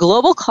 which is a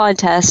global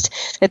contest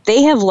that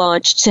they have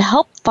launched to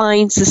help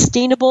find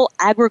sustainable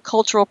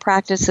agricultural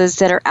practices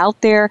that are out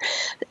there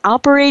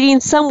operating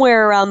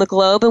somewhere around the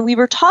globe. And we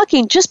were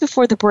talking just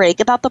before the break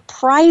about the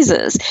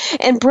prizes.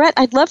 And Brett,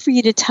 I'd love for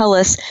you to tell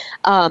us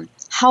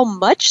how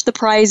much the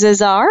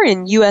prizes are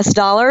in U.S.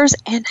 dollars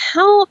and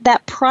how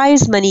that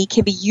prize money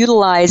can be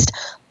utilized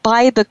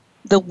by the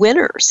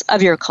winners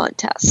of your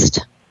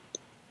contest.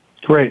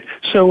 Great.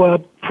 So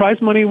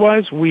prize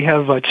money-wise, we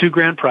have 2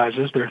 grand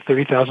prizes. They're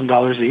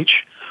 $30,000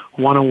 each,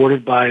 one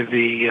awarded by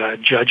the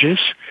judges,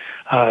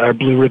 our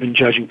blue ribbon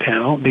judging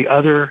panel. The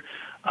other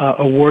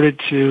awarded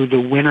to the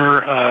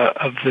winner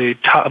of the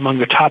among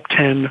the top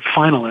 10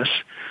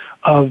 finalists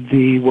of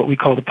the what we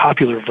call the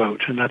popular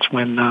vote, and that's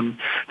when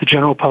the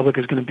general public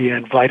is going to be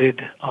invited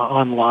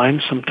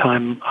online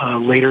sometime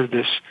later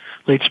this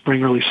late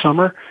spring, early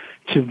summer,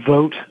 to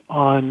vote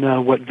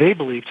on what they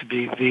believe to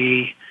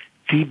be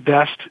the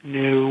best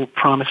new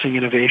promising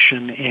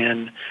innovation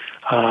in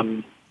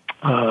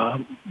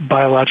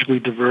biologically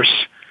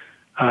diverse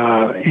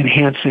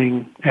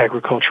enhancing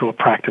agricultural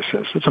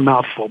practices. It's a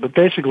mouthful, but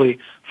basically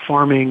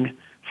farming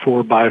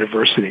for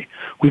biodiversity.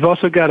 We've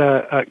also got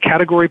a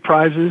category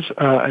prizes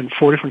in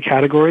 4 different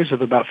categories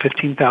of about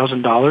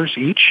 $15,000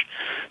 each.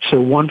 So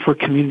one for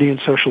community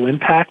and social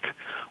impact,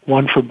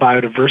 one for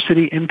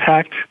biodiversity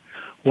impact,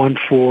 one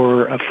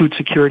for food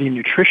security and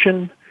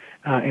nutrition,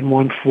 and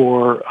one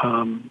for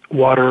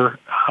water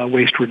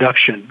waste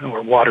reduction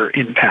or water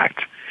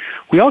impact.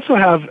 We also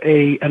have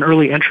an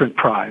early entrant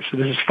prize. So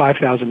this is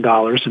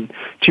 $5,000. And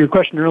to your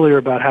question earlier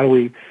about how do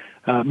we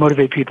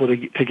motivate people to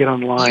get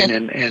online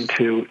and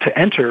to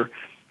enter,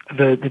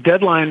 the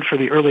deadline for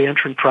the early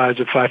entrant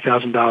prize of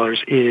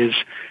 $5,000 is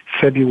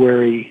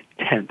February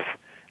 10th.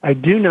 I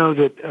do know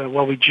that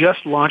while we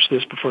just launched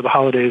this before the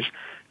holidays,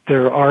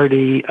 there are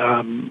already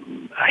a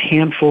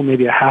handful,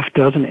 maybe a half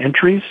dozen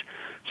entries.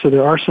 So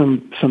there are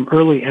some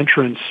early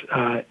entrants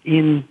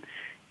in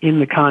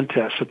the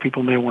contest, so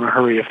people may want to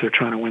hurry if they're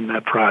trying to win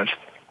that prize.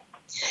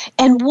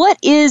 And what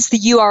is the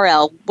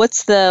URL?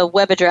 What's the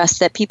web address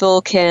that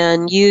people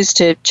can use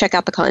to check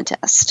out the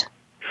contest?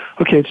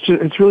 Okay,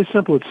 it's really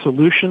simple. It's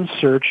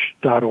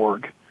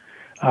solutionsearch.org.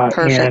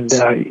 Perfect.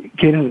 And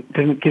get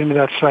into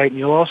that site, and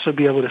you'll also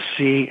be able to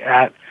see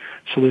at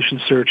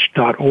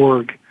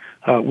solutionsearch.org,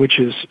 which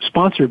is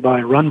sponsored by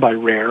and run by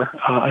RARE,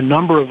 a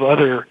number of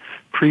other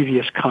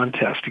previous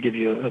contests to give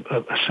you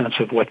a sense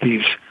of what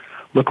these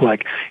look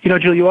like.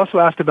 Jill, you also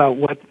asked about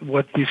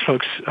what these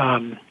folks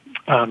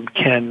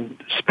can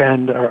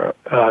spend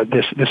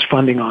this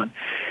funding on.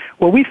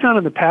 What we found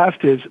in the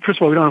past is, first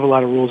of all, we don't have a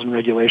lot of rules and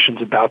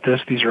regulations about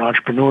this. These are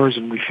entrepreneurs,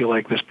 and we feel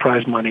like this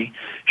prize money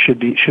should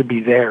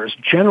be theirs.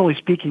 Generally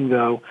speaking,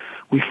 though,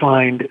 we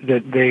find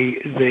that they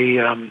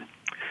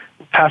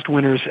past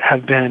winners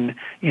have been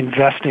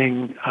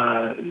investing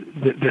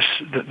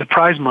the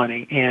prize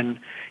money in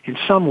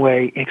some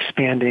way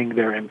expanding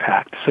their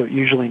impact. So it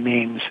usually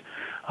means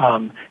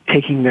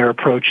taking their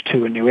approach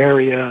to a new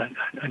area,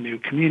 a new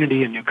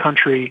community, a new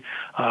country,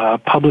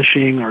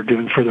 publishing or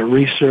doing further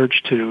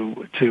research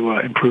to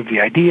improve the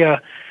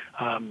idea.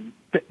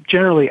 But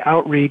generally,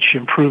 outreach,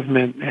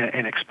 improvement,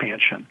 and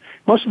expansion.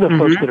 Most of the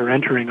folks that are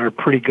entering are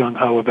pretty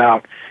gung-ho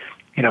about,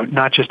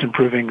 not just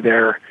improving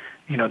their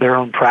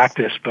own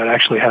practice, but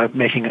actually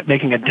making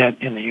a dent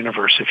in the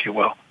universe, if you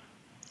will.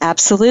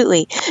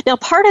 Absolutely. Now,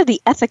 part of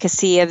the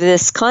efficacy of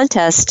this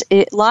contest,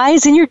 it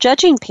lies in your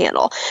judging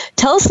panel.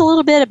 Tell us a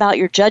little bit about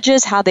your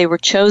judges, how they were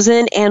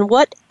chosen, and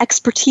what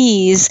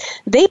expertise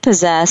they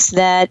possess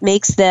that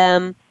makes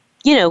them,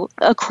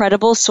 a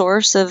credible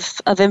source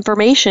of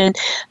information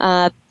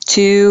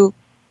to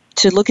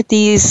look at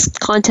these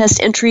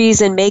contest entries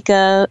and make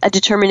a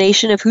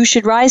determination of who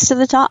should rise to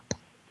the top.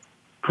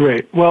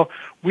 Great. Well,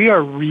 we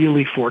are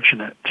really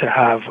fortunate to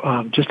have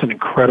just an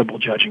incredible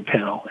judging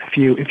panel. If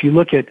you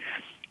look at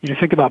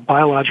think about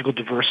biological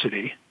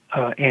diversity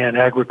and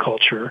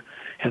agriculture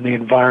and the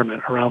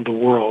environment around the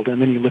world,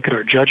 and then you look at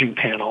our judging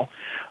panel,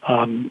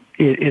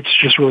 it's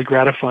just really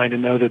gratifying to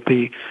know that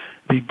the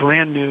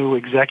brand new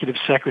executive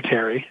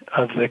secretary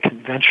of the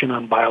Convention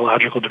on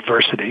Biological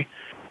Diversity,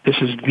 this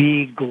is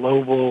the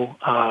global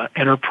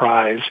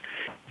enterprise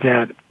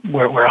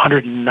where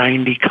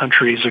 190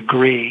 countries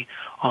agree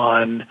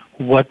on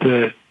what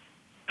the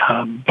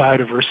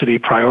biodiversity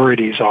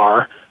priorities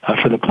are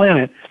for the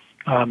planet.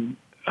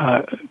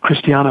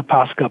 Christiana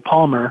Pasca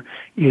Palmer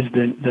is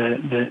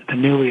the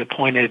newly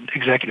appointed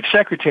executive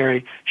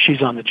secretary.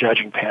 She's on the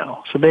judging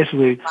panel. So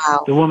basically,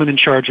 the woman in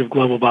charge of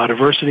global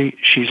biodiversity,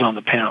 she's on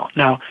the panel.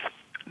 Now,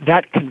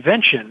 that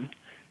convention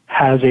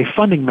has a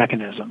funding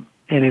mechanism,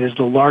 and it is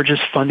the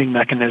largest funding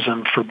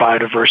mechanism for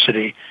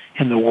biodiversity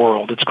in the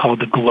world. It's called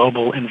the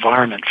Global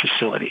Environment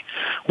Facility.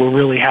 We're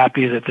really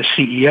happy that the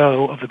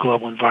CEO of the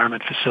Global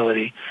Environment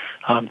Facility,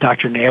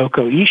 Dr.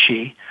 Naoko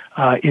Ishii,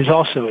 is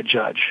also a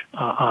judge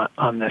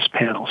on this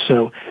panel.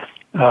 So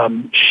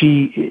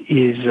she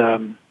is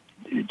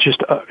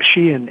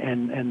she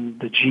and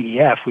the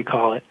GEF, we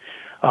call it,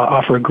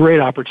 offer a great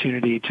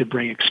opportunity to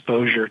bring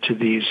exposure to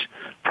these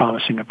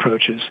promising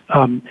approaches.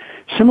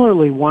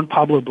 Similarly, Juan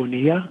Pablo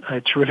Bonilla,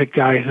 a terrific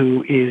guy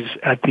who is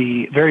at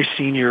the very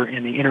senior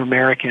in the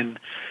Inter-American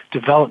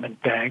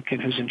Development Bank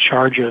and who's in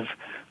charge of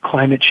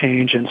climate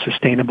change and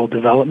sustainable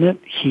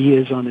development, he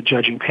is on the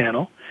judging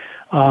panel.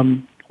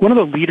 One of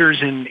the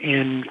leaders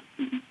in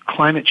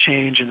climate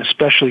change and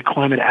especially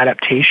climate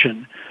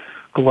adaptation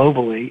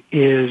globally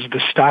is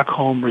the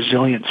Stockholm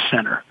Resilience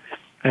Center.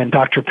 And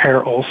Dr.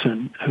 Per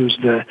Olsen, who's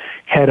the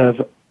head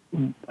of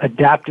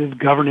adaptive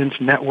governance,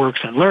 networks,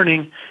 and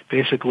learning,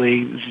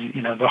 basically,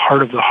 the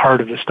heart of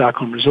the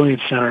Stockholm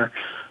Resilience Center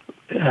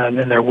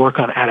and their work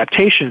on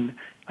adaptation,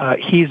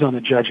 he's on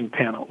the judging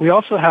panel. We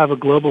also have a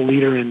global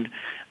leader in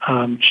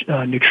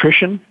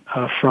nutrition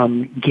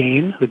from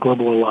GAIN, the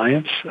Global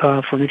Alliance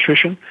for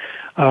Nutrition,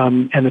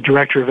 and the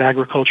Director of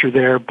Agriculture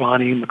there,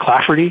 Bonnie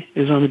McClafferty,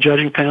 is on the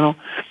judging panel.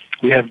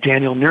 We have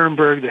Daniel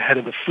Nuremberg, the head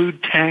of the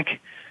Food Tank,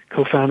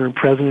 co-founder and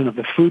president of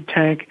the Food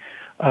Tank.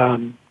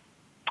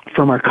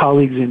 From our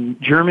colleagues in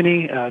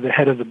Germany, the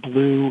head of the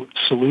Blue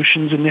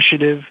Solutions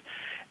Initiative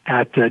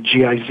at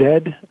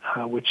GIZ,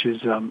 which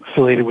is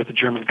affiliated with the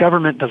German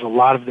government, does a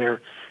lot of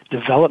their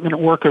development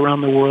work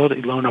around the world.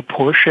 Ilona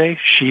Porsche,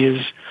 she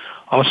is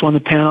also on the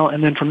panel.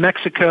 And then from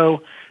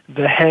Mexico,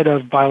 the head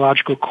of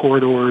biological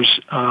corridors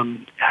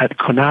at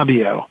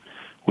CONABIO,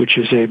 which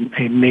is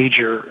a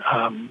major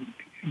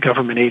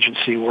government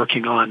agency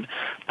working on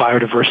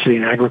biodiversity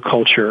and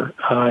agriculture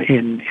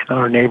in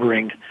our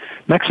neighboring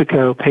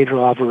Mexico.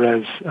 Pedro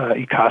Alvarez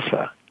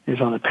Icaza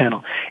is on the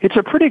panel. It's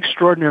a pretty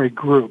extraordinary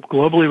group,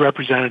 globally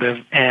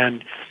representative,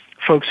 and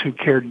folks who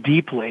care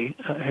deeply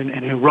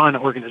and who run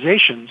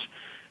organizations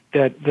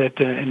that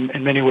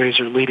in many ways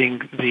are leading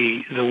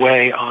the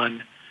way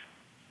on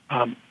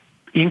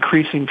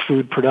increasing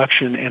food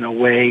production in a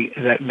way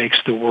that makes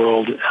the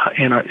world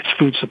and its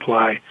food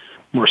supply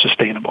more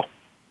sustainable.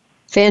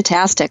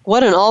 Fantastic.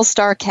 What an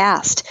all-star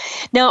cast.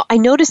 Now, I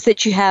noticed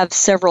that you have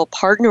several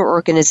partner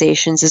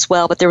organizations as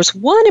well, but there was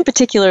one in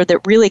particular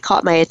that really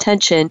caught my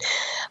attention,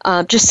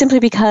 just simply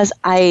because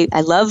I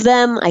love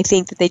them. I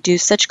think that they do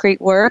such great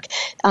work.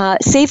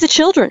 Save the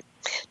Children.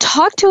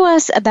 Talk to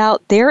us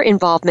about their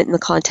involvement in the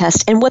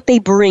contest and what they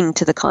bring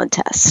to the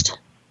contest.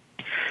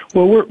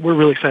 Well, we're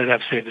really excited to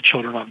have Save the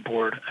Children on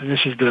board. And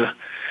this is the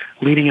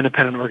leading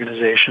independent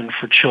organization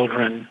for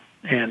children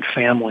and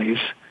families.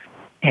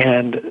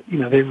 And,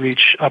 they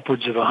reach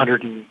upwards of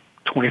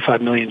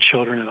 125 million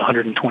children in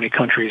 120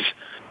 countries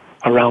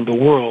around the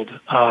world.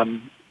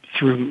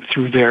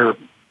 through their,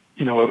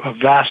 a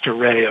vast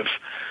array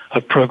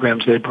of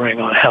programs they bring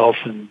on health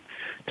and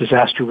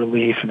disaster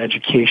relief and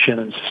education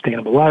and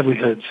sustainable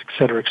livelihoods, et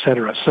cetera, et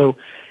cetera. So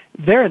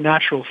they're a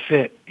natural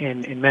fit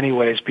in many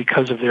ways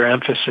because of their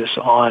emphasis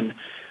on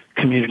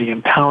community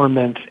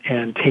empowerment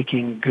and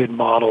taking good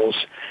models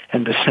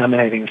and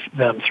disseminating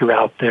them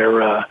throughout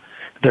their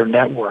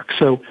network.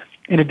 So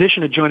in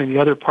addition to joining the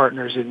other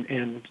partners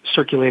in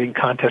circulating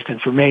contest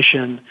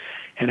information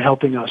and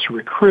helping us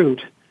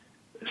recruit,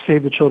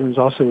 Save the Children's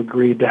also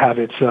agreed to have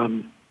its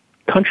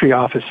country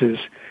offices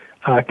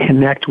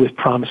connect with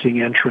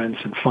promising entrants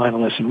and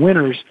finalists and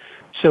winners.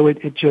 So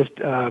it just,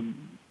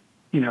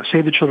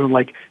 Save the Children,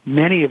 like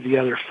many of the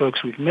other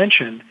folks we've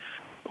mentioned,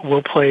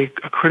 will play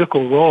a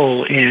critical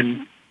role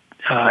in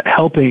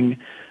helping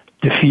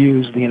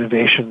diffuse the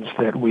innovations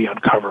that we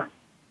uncover.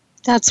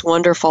 That's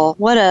wonderful.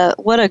 What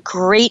a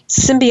great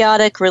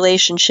symbiotic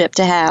relationship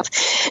to have.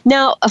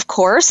 Now, of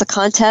course, a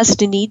contest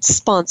needs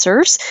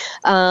sponsors,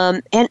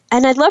 and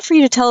I'd love for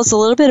you to tell us a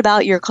little bit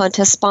about your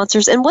contest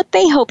sponsors and what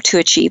they hope to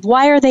achieve.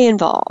 Why are they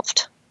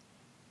involved?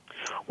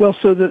 Well,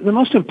 so the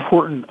most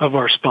important of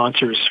our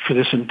sponsors for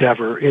this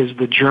endeavor is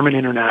the German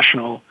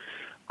International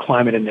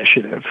Climate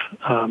Initiative,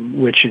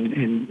 which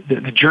in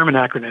the German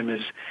acronym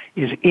is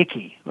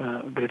ICCI,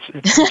 but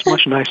it's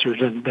much nicer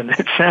than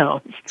it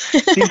sounds.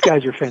 These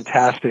guys are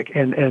fantastic,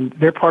 and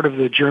they're part of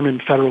the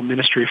German Federal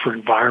Ministry for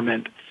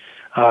Environment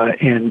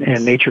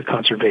and Nature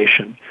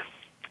Conservation.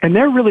 And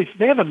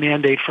they have a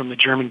mandate from the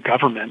German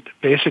government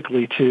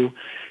basically to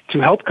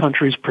help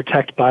countries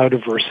protect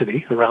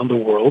biodiversity around the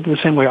world, the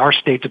same way our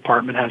State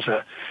Department has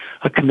a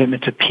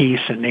commitment to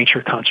peace and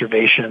nature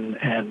conservation.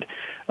 And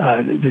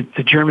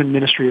the German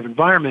Ministry of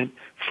Environment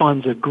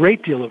funds a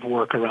great deal of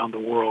work around the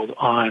world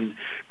on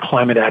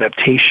climate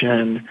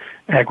adaptation,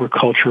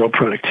 agricultural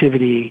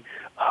productivity,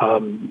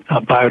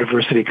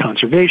 biodiversity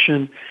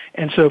conservation.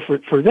 And so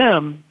for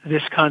them,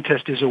 this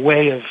contest is a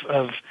way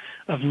of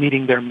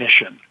meeting their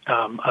mission,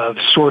 of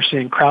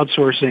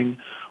crowdsourcing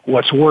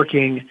what's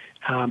working.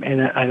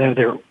 And I know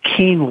they're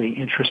keenly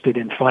interested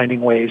in finding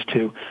ways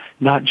to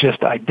not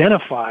just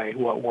identify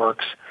what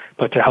works,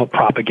 but to help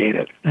propagate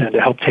it and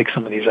to help take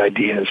some of these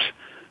ideas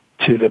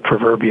to the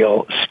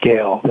proverbial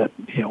scale that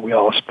we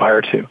all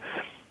aspire to.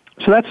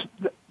 So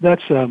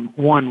that's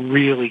one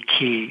really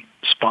key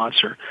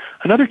sponsor.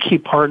 Another key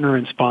partner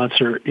and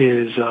sponsor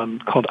is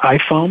called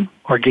iFoam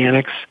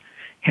Organics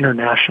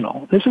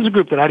International. This is a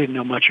group that I didn't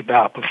know much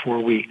about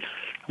before we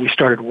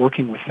started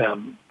working with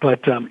them, but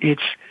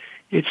it's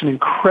an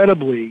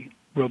incredibly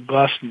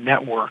robust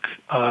network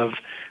of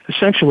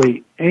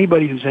essentially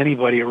anybody who's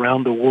anybody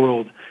around the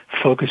world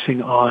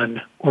focusing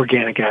on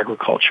organic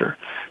agriculture.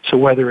 So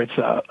whether it's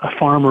a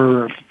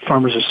farmer, a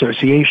farmers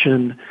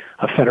association,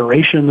 a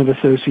federation of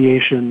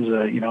associations,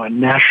 a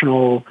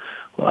national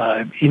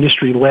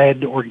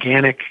industry-led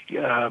organic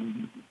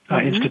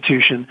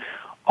institution,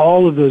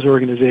 all of those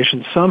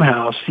organizations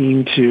somehow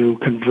seem to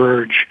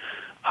converge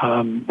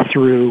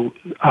through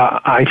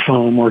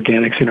iFoam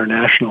Organics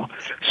International.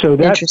 So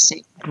that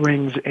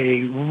brings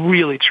a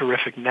really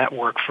terrific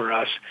network for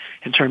us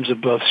in terms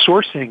of both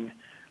sourcing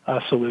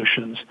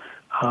solutions,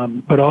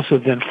 but also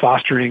then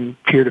fostering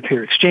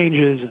peer-to-peer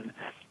exchanges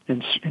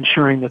and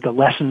ensuring that the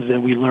lessons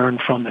that we learn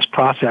from this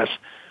process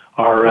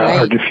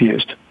are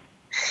diffused.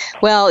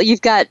 Well, you've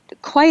got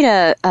quite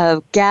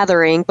a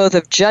gathering, both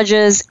of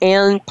judges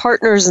and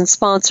partners and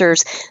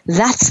sponsors.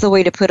 That's the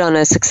way to put on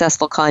a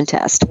successful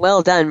contest.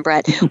 Well done,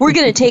 Brett. We're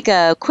going to take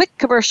a quick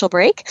commercial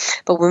break,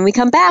 but when we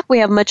come back, we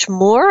have much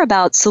more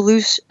about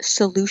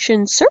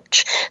solution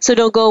search. So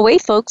don't go away,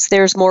 folks.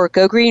 There's more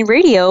Go Green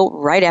Radio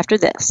right after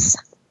this.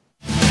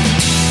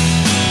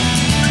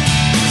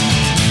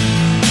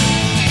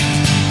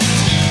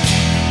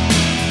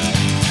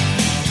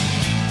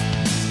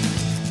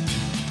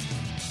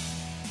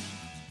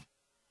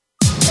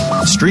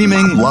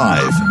 Streaming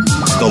live,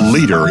 the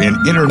leader in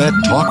Internet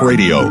Talk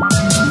Radio,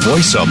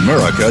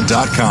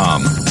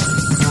 VoiceAmerica.com.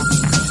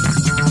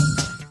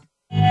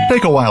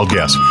 Take a wild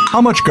guess.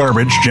 How much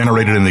garbage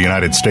generated in the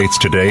United States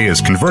today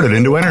is converted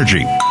into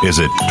energy? Is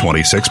it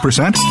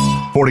 26%,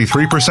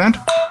 43%,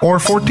 or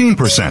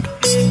 14%?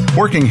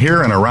 Working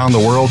here and around the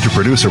world to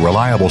produce a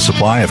reliable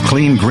supply of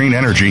clean, green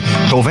energy,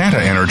 Covanta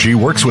Energy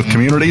works with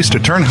communities to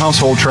turn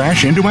household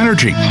trash into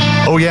energy.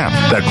 Oh yeah,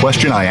 that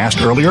question I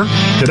asked earlier?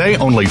 Today,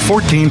 only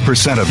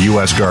 14% of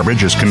U.S.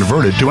 garbage is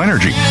converted to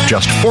energy.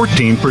 Just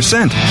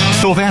 14%.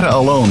 Covanta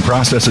alone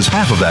processes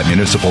half of that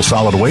municipal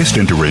solid waste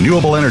into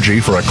renewable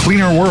energy for a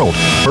cleaner world.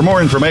 For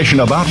more information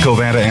about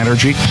Covanta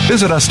Energy,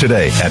 visit us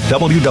today at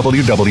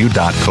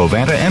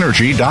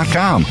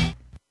www.covantaenergy.com.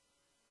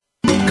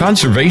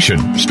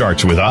 Conservation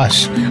starts with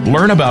us.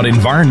 Learn about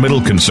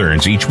environmental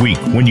concerns each week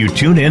when you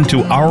tune in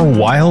to Our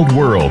Wild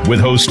World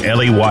with host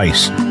Ellie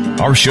Weiss.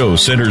 Our show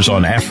centers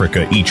on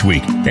Africa each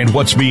week and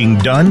what's being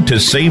done to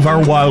save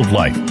our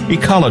wildlife,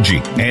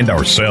 ecology, and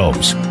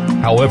ourselves.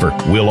 However,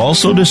 we'll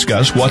also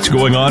discuss what's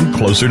going on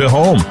closer to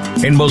home.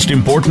 And most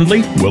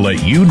importantly, we'll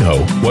let you know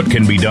what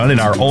can be done in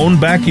our own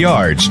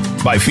backyards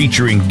by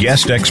featuring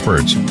guest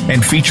experts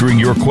and featuring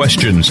your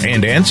questions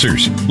and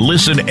answers.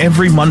 Listen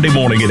every Monday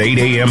morning at 8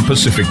 a.m.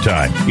 Pacific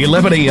Time,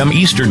 11 a.m.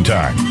 Eastern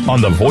Time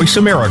on the Voice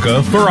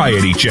America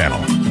Variety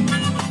Channel.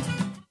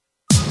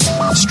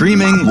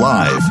 Streaming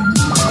live,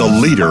 the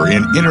leader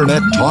in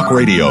Internet talk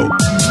radio,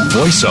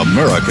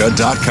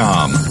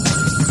 voiceamerica.com.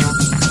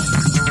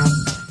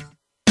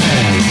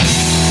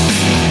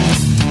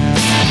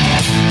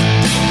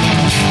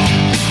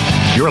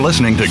 You're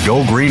listening to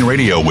Go Green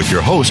Radio with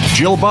your host,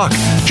 Jill Buck.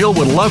 Jill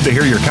would love to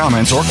hear your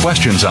comments or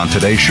questions on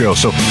today's show,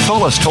 so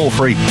call us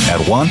toll-free at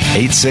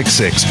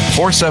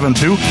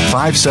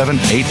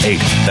 1-866-472-5788.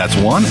 That's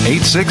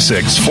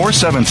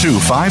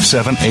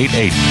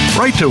 1-866-472-5788.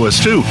 Write to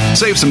us, too.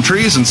 Save some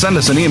trees and send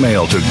us an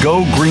email to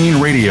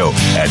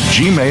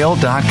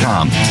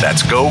gogreenradio@gmail.com.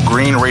 That's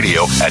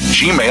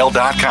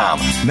gogreenradio@gmail.com.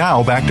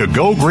 Now back to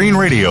Go Green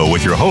Radio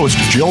with your host,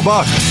 Jill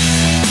Buck.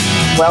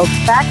 Well,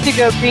 back to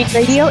Go Green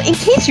Radio. In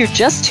case you're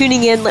just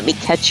tuning in, let me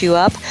catch you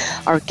up.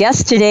 Our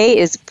guest today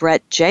is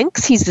Brett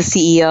Jenks. He's the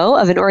CEO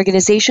of an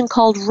organization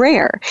called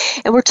RARE.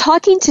 And we're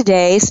talking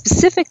today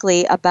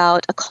specifically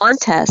about a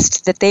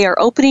contest that they are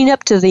opening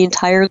up to the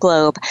entire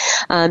globe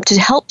to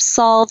help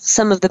solve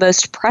some of the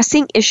most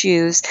pressing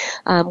issues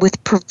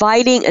with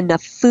providing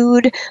enough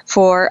food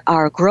for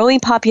our growing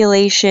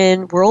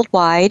population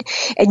worldwide.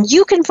 And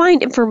you can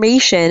find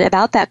information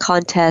about that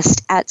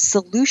contest at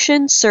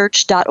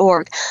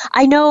solutionsearch.org.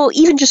 I know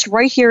even just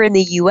right here in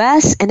the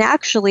U.S., and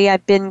actually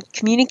I've been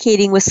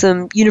communicating with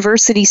some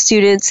university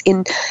students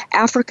in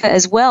Africa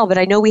as well, but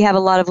I know we have a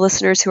lot of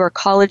listeners who are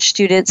college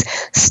students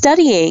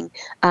studying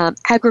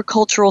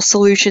agricultural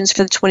solutions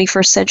for the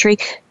 21st century.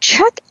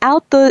 Check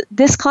out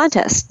this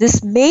contest.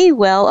 This may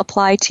well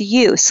apply to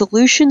you,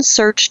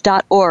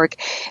 solutionsearch.org,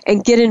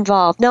 and get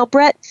involved. Now,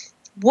 Brett,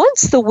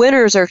 once the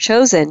winners are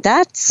chosen,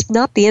 that's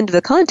not the end of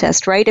the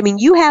contest, right? I mean,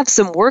 you have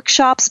some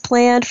workshops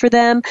planned for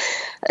them.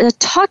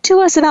 Talk to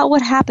us about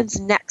what happens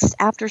next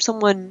after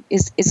someone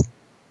is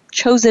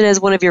chosen as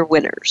one of your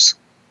winners.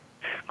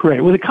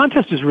 Great. Well, the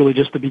contest is really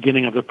just the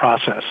beginning of the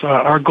process.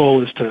 Our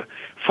goal is to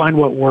find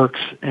what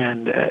works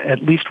and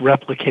at least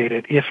replicate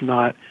it, if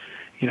not,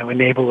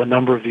 enable a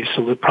number of these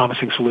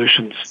promising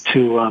solutions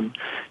to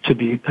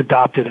be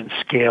adopted and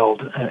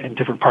scaled in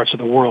different parts of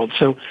the world.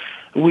 So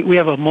we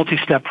have a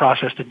multi-step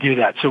process to do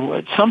that. So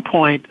at some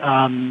point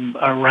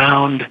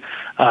around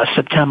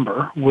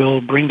September,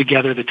 we'll bring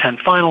together the 10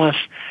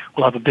 finalists.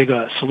 We'll have a big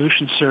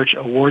solution search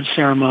awards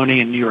ceremony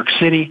in New York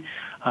City,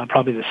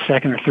 probably the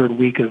second or third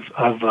week of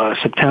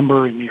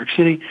September in New York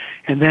City.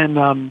 And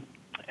then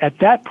at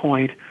that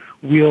point,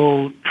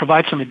 we'll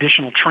provide some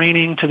additional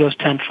training to those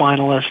 10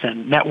 finalists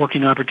and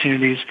networking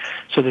opportunities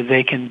so that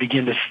they can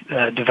begin to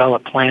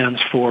develop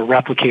plans for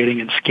replicating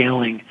and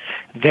scaling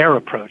their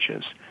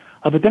approaches.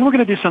 But then we're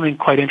going to do something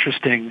quite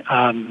interesting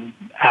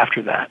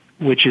after that,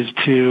 which is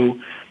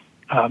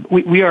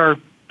we are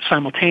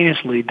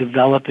simultaneously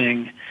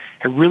developing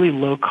a really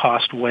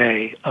low-cost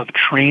way of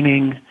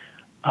training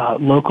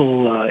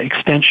local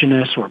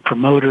extensionists or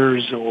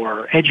promoters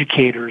or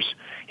educators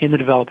in the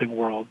developing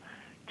world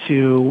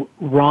to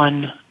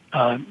run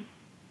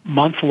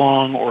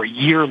month-long or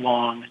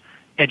year-long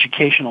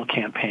educational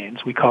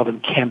campaigns. We call them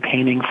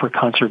campaigning for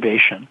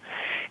conservation.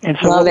 And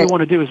so what we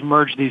want to do is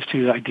merge these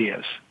two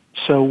ideas.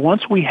 So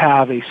once we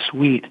have a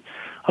suite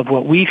of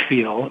what we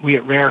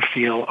at RARE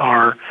feel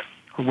are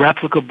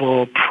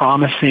replicable,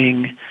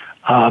 promising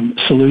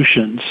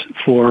solutions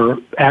for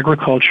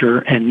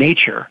agriculture and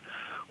nature,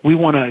 we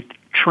want to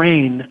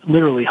train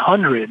literally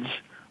hundreds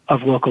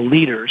of local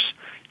leaders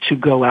to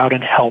go out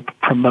and help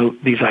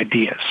promote these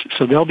ideas.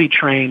 So they'll be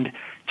trained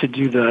to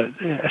do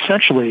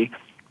essentially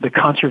the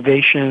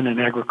conservation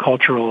and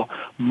agricultural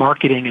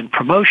marketing and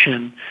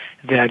promotion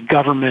that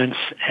governments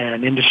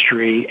and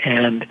industry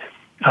and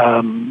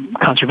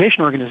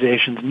conservation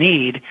organizations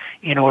need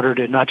in order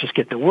to not just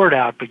get the word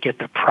out, but get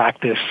the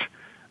practice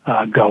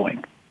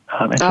going.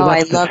 And so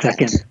that's the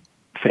second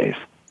phase.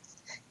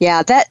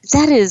 Yeah,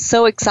 that is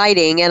so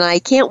exciting, and I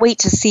can't wait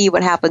to see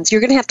what happens. You're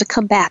going to have to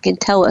come back and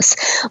tell us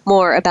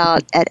more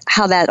about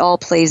how that all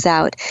plays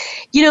out.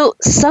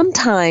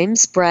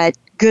 Sometimes, Brett,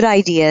 good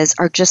ideas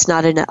are just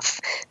not enough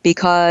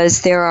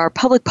because there are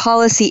public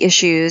policy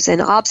issues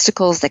and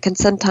obstacles that can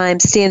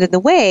sometimes stand in the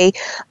way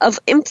of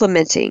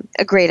implementing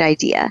a great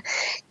idea.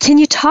 Can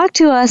you talk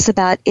to us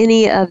about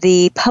any of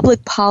the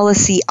public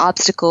policy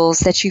obstacles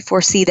that you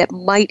foresee that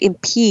might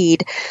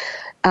impede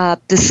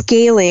the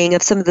scaling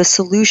of some of the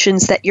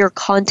solutions that your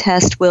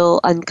contest will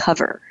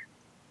uncover?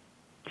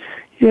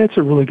 Yeah, it's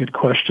a really good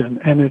question.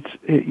 And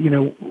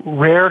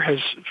RARE has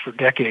for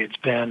decades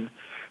been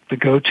the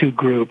go-to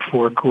group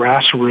for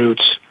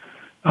grassroots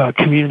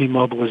community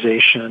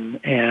mobilization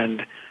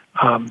and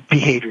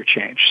behavior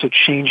change, so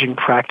changing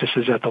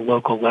practices at the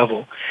local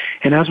level.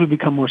 And as we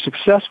become more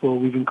successful,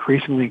 we've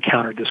increasingly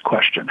encountered this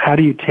question. How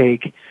do you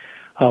take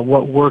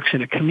what works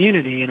in a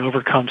community and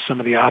overcome some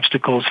of the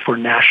obstacles for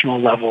national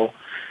level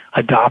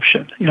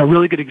adoption. A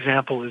really good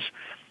example is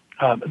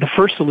the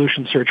first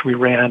solution search we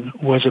ran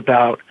was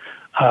about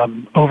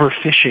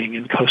overfishing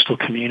in coastal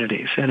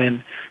communities. And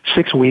in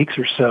 6 weeks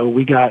or so,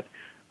 we got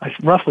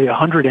roughly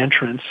 100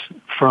 entrants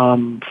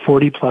from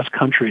 40-plus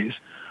countries,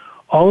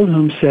 all of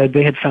whom said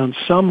they had found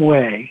some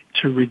way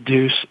to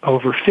reduce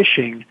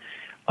overfishing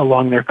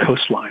along their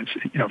coastlines,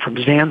 from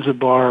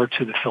Zanzibar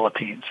to the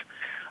Philippines,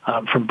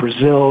 from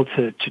Brazil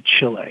to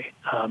Chile.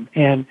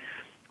 And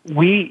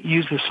we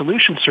used the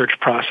solution search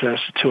process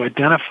to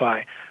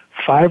identify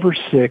 5 or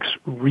 6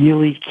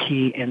 really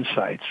key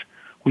insights.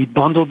 We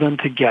bundled them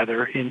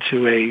together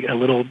into a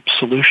little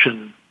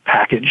solution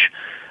package.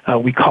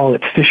 We call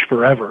it Fish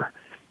Forever.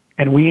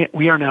 And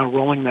we are now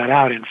rolling that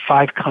out in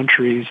 5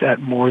 countries at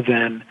more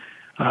than,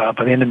 by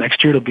the end of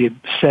next year, it'll be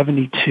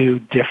 72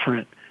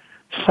 different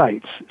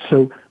sites.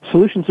 So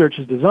solution search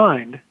is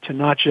designed to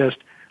not just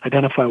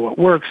identify what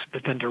works,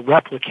 but then to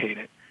replicate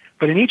it.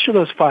 But in each of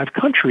those 5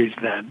 countries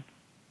then,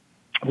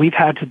 we've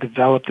had to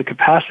develop the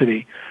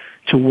capacity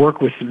to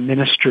work with the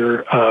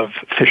Minister of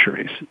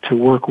Fisheries, to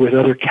work with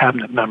other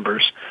cabinet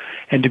members,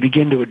 and to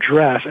begin to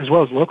address, as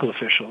well as local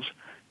officials,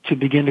 to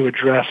begin to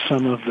address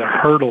some of the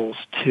hurdles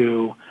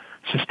to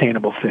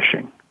sustainable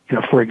fishing.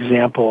 For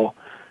example,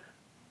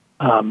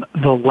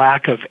 the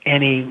lack of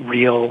any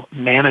real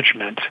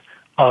management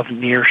of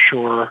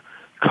nearshore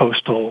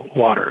coastal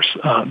waters,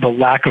 the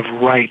lack of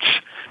rights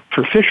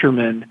for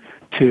fishermen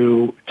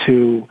to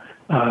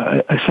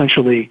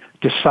essentially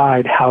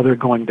decide how they're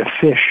going to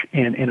fish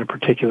in a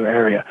particular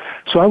area.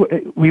 So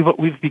we've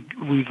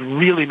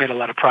really made a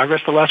lot of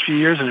progress the last few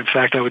years, and in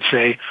fact, I would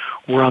say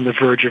we're on the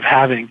verge of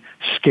having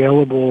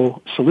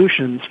scalable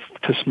solutions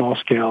to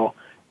small-scale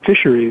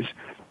fisheries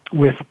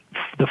with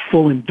the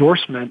full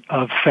endorsement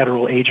of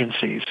federal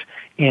agencies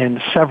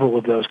in several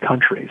of those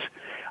countries.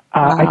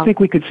 I think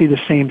we could see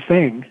the same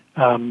thing.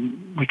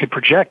 We could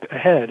project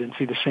ahead and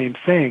see the same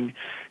thing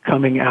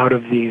coming out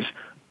of these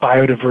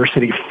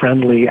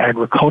biodiversity-friendly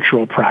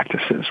agricultural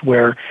practices,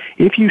 where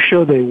if you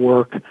show they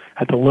work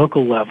at the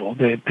local level,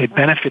 they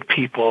benefit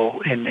people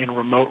in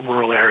remote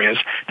rural areas,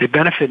 they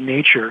benefit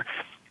nature,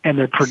 and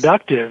they're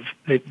productive,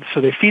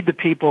 so they feed the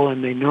people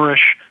and they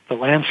nourish the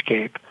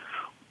landscape,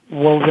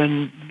 well,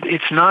 then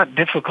it's not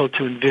difficult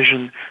to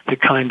envision the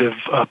kind of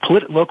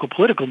local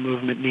political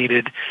movement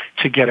needed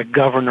to get a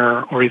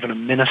governor or even a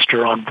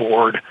minister on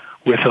board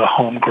with a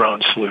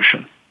homegrown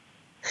solution.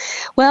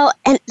 Well,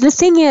 and the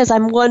thing is,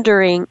 I'm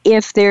wondering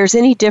if there's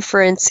any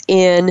difference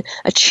in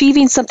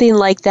achieving something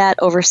like that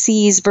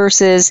overseas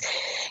versus,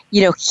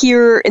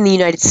 here in the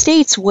United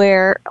States,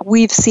 where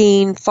we've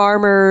seen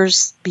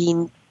farmers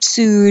being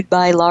sued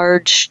by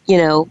large,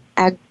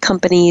 ag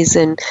companies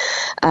and,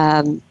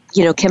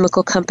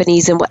 chemical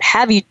companies and what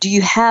have you. Do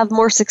you have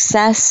more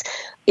success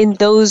in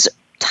those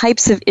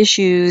types of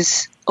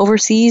issues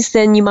overseas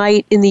than you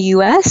might in the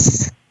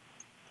U.S.?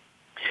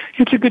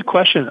 It's a good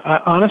question.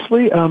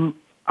 Honestly,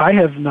 I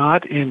have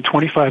not, in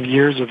 25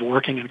 years of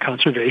working in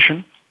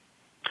conservation,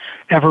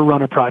 ever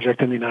run a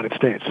project in the United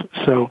States.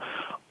 So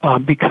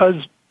because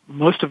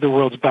most of the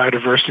world's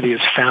biodiversity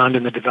is found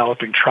in the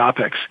developing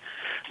tropics,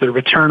 the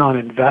return on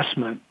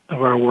investment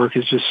of our work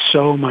is just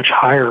so much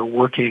higher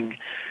working,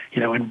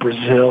 in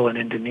Brazil and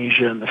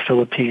Indonesia and the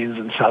Philippines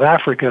and South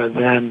Africa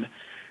than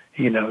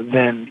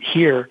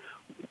here.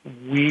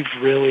 We've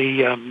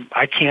really,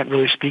 I can't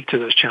really speak to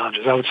those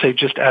challenges. I would say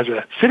just as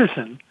a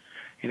citizen,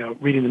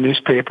 reading the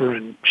newspaper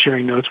and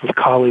sharing notes with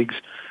colleagues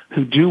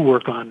who do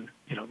work on,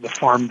 the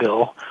Farm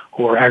Bill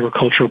or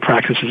agricultural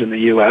practices in the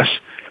U.S.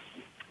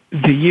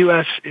 The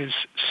U.S. is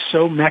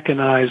so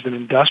mechanized and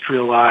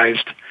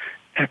industrialized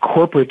and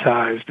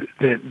corporatized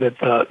that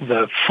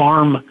the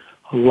farm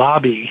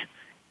lobby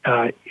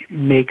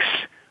makes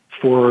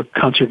for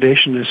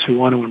conservationists who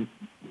want to,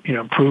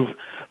 improve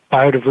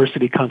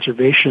biodiversity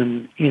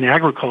conservation in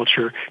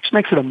agriculture. Just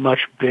makes it a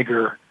much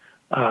bigger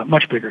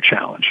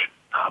challenge.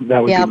 That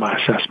would be my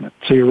assessment.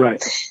 So you're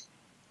right.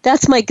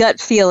 That's my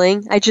gut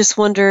feeling. I just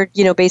wondered,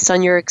 based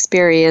on your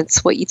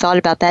experience, what you thought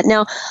about that.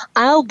 Now,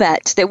 I'll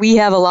bet that we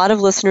have a lot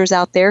of listeners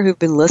out there who've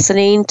been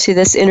listening to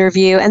this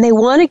interview and they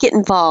want to get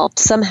involved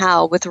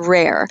somehow with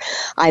RARE,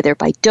 either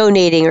by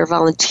donating or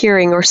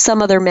volunteering or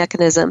some other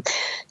mechanism.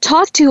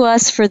 Talk to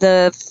us for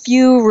the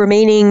few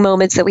remaining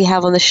moments that we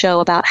have on the show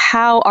about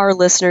how our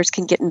listeners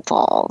can get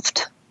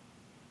involved.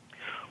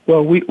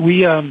 Well,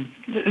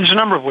 there's a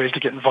number of ways to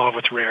get involved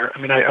with RARE.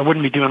 I mean, I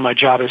wouldn't be doing my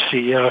job as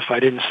CEO if I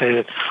didn't say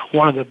that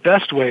one of the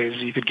best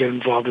ways you could get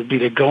involved would be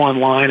to go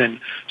online and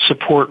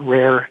support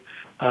RARE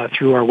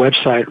through our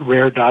website,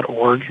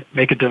 rare.org,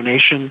 make a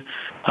donation,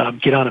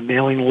 get on a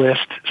mailing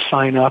list,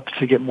 sign up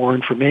to get more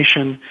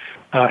information,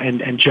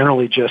 and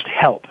generally just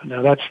help.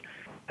 Now,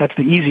 that's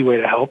the easy way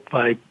to help,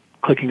 by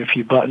clicking a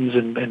few buttons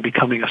and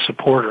becoming a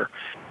supporter.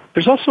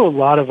 There's also a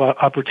lot of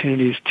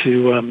opportunities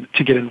to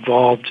get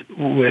involved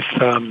with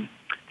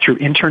through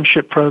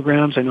internship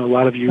programs. I know a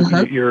lot of you,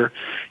 your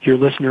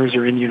listeners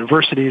are in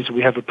universities.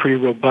 We have a pretty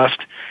robust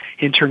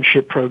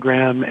internship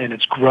program, and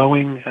it's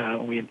growing.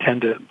 We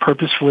intend to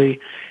purposefully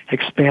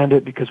expand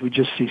it because we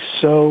just see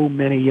so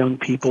many young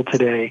people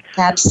today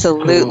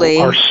absolutely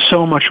who are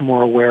so much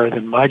more aware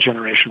than my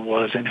generation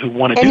was and who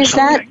want to do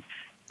something.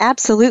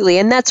 Absolutely.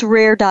 And that's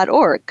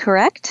rare.org,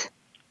 correct?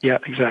 Yeah,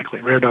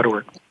 exactly.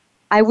 Rare.org.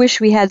 I wish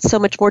we had so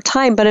much more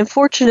time, but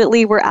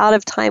unfortunately we're out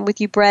of time with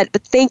you, Brett.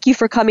 But thank you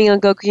for coming on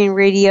Go Green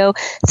Radio.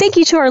 Thank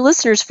you to our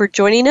listeners for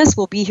joining us.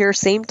 We'll be here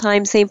same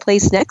time, same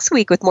place next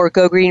week with more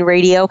Go Green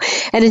Radio.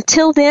 And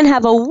until then,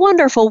 have a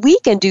wonderful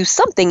week and do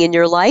something in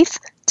your life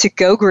to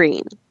go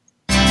green.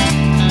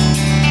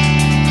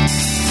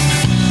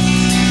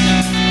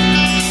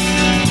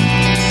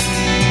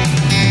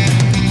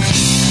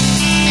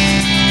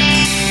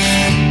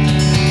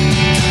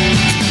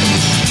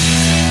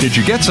 Did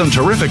you get some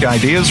terrific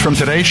ideas from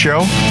today's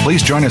show?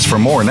 Please join us for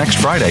more next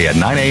Friday at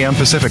 9 a.m.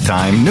 Pacific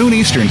Time, noon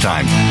Eastern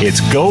Time.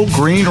 It's Go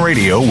Green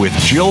Radio with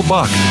Jill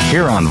Buck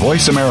here on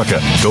Voice America.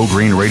 Go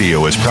Green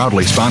Radio is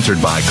proudly sponsored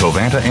by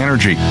Covanta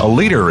Energy, a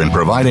leader in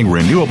providing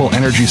renewable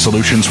energy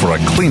solutions for a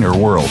cleaner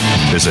world.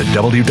 Visit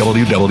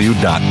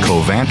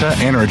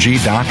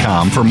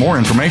www.covantaenergy.com for more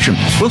information.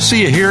 We'll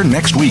see you here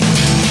next week.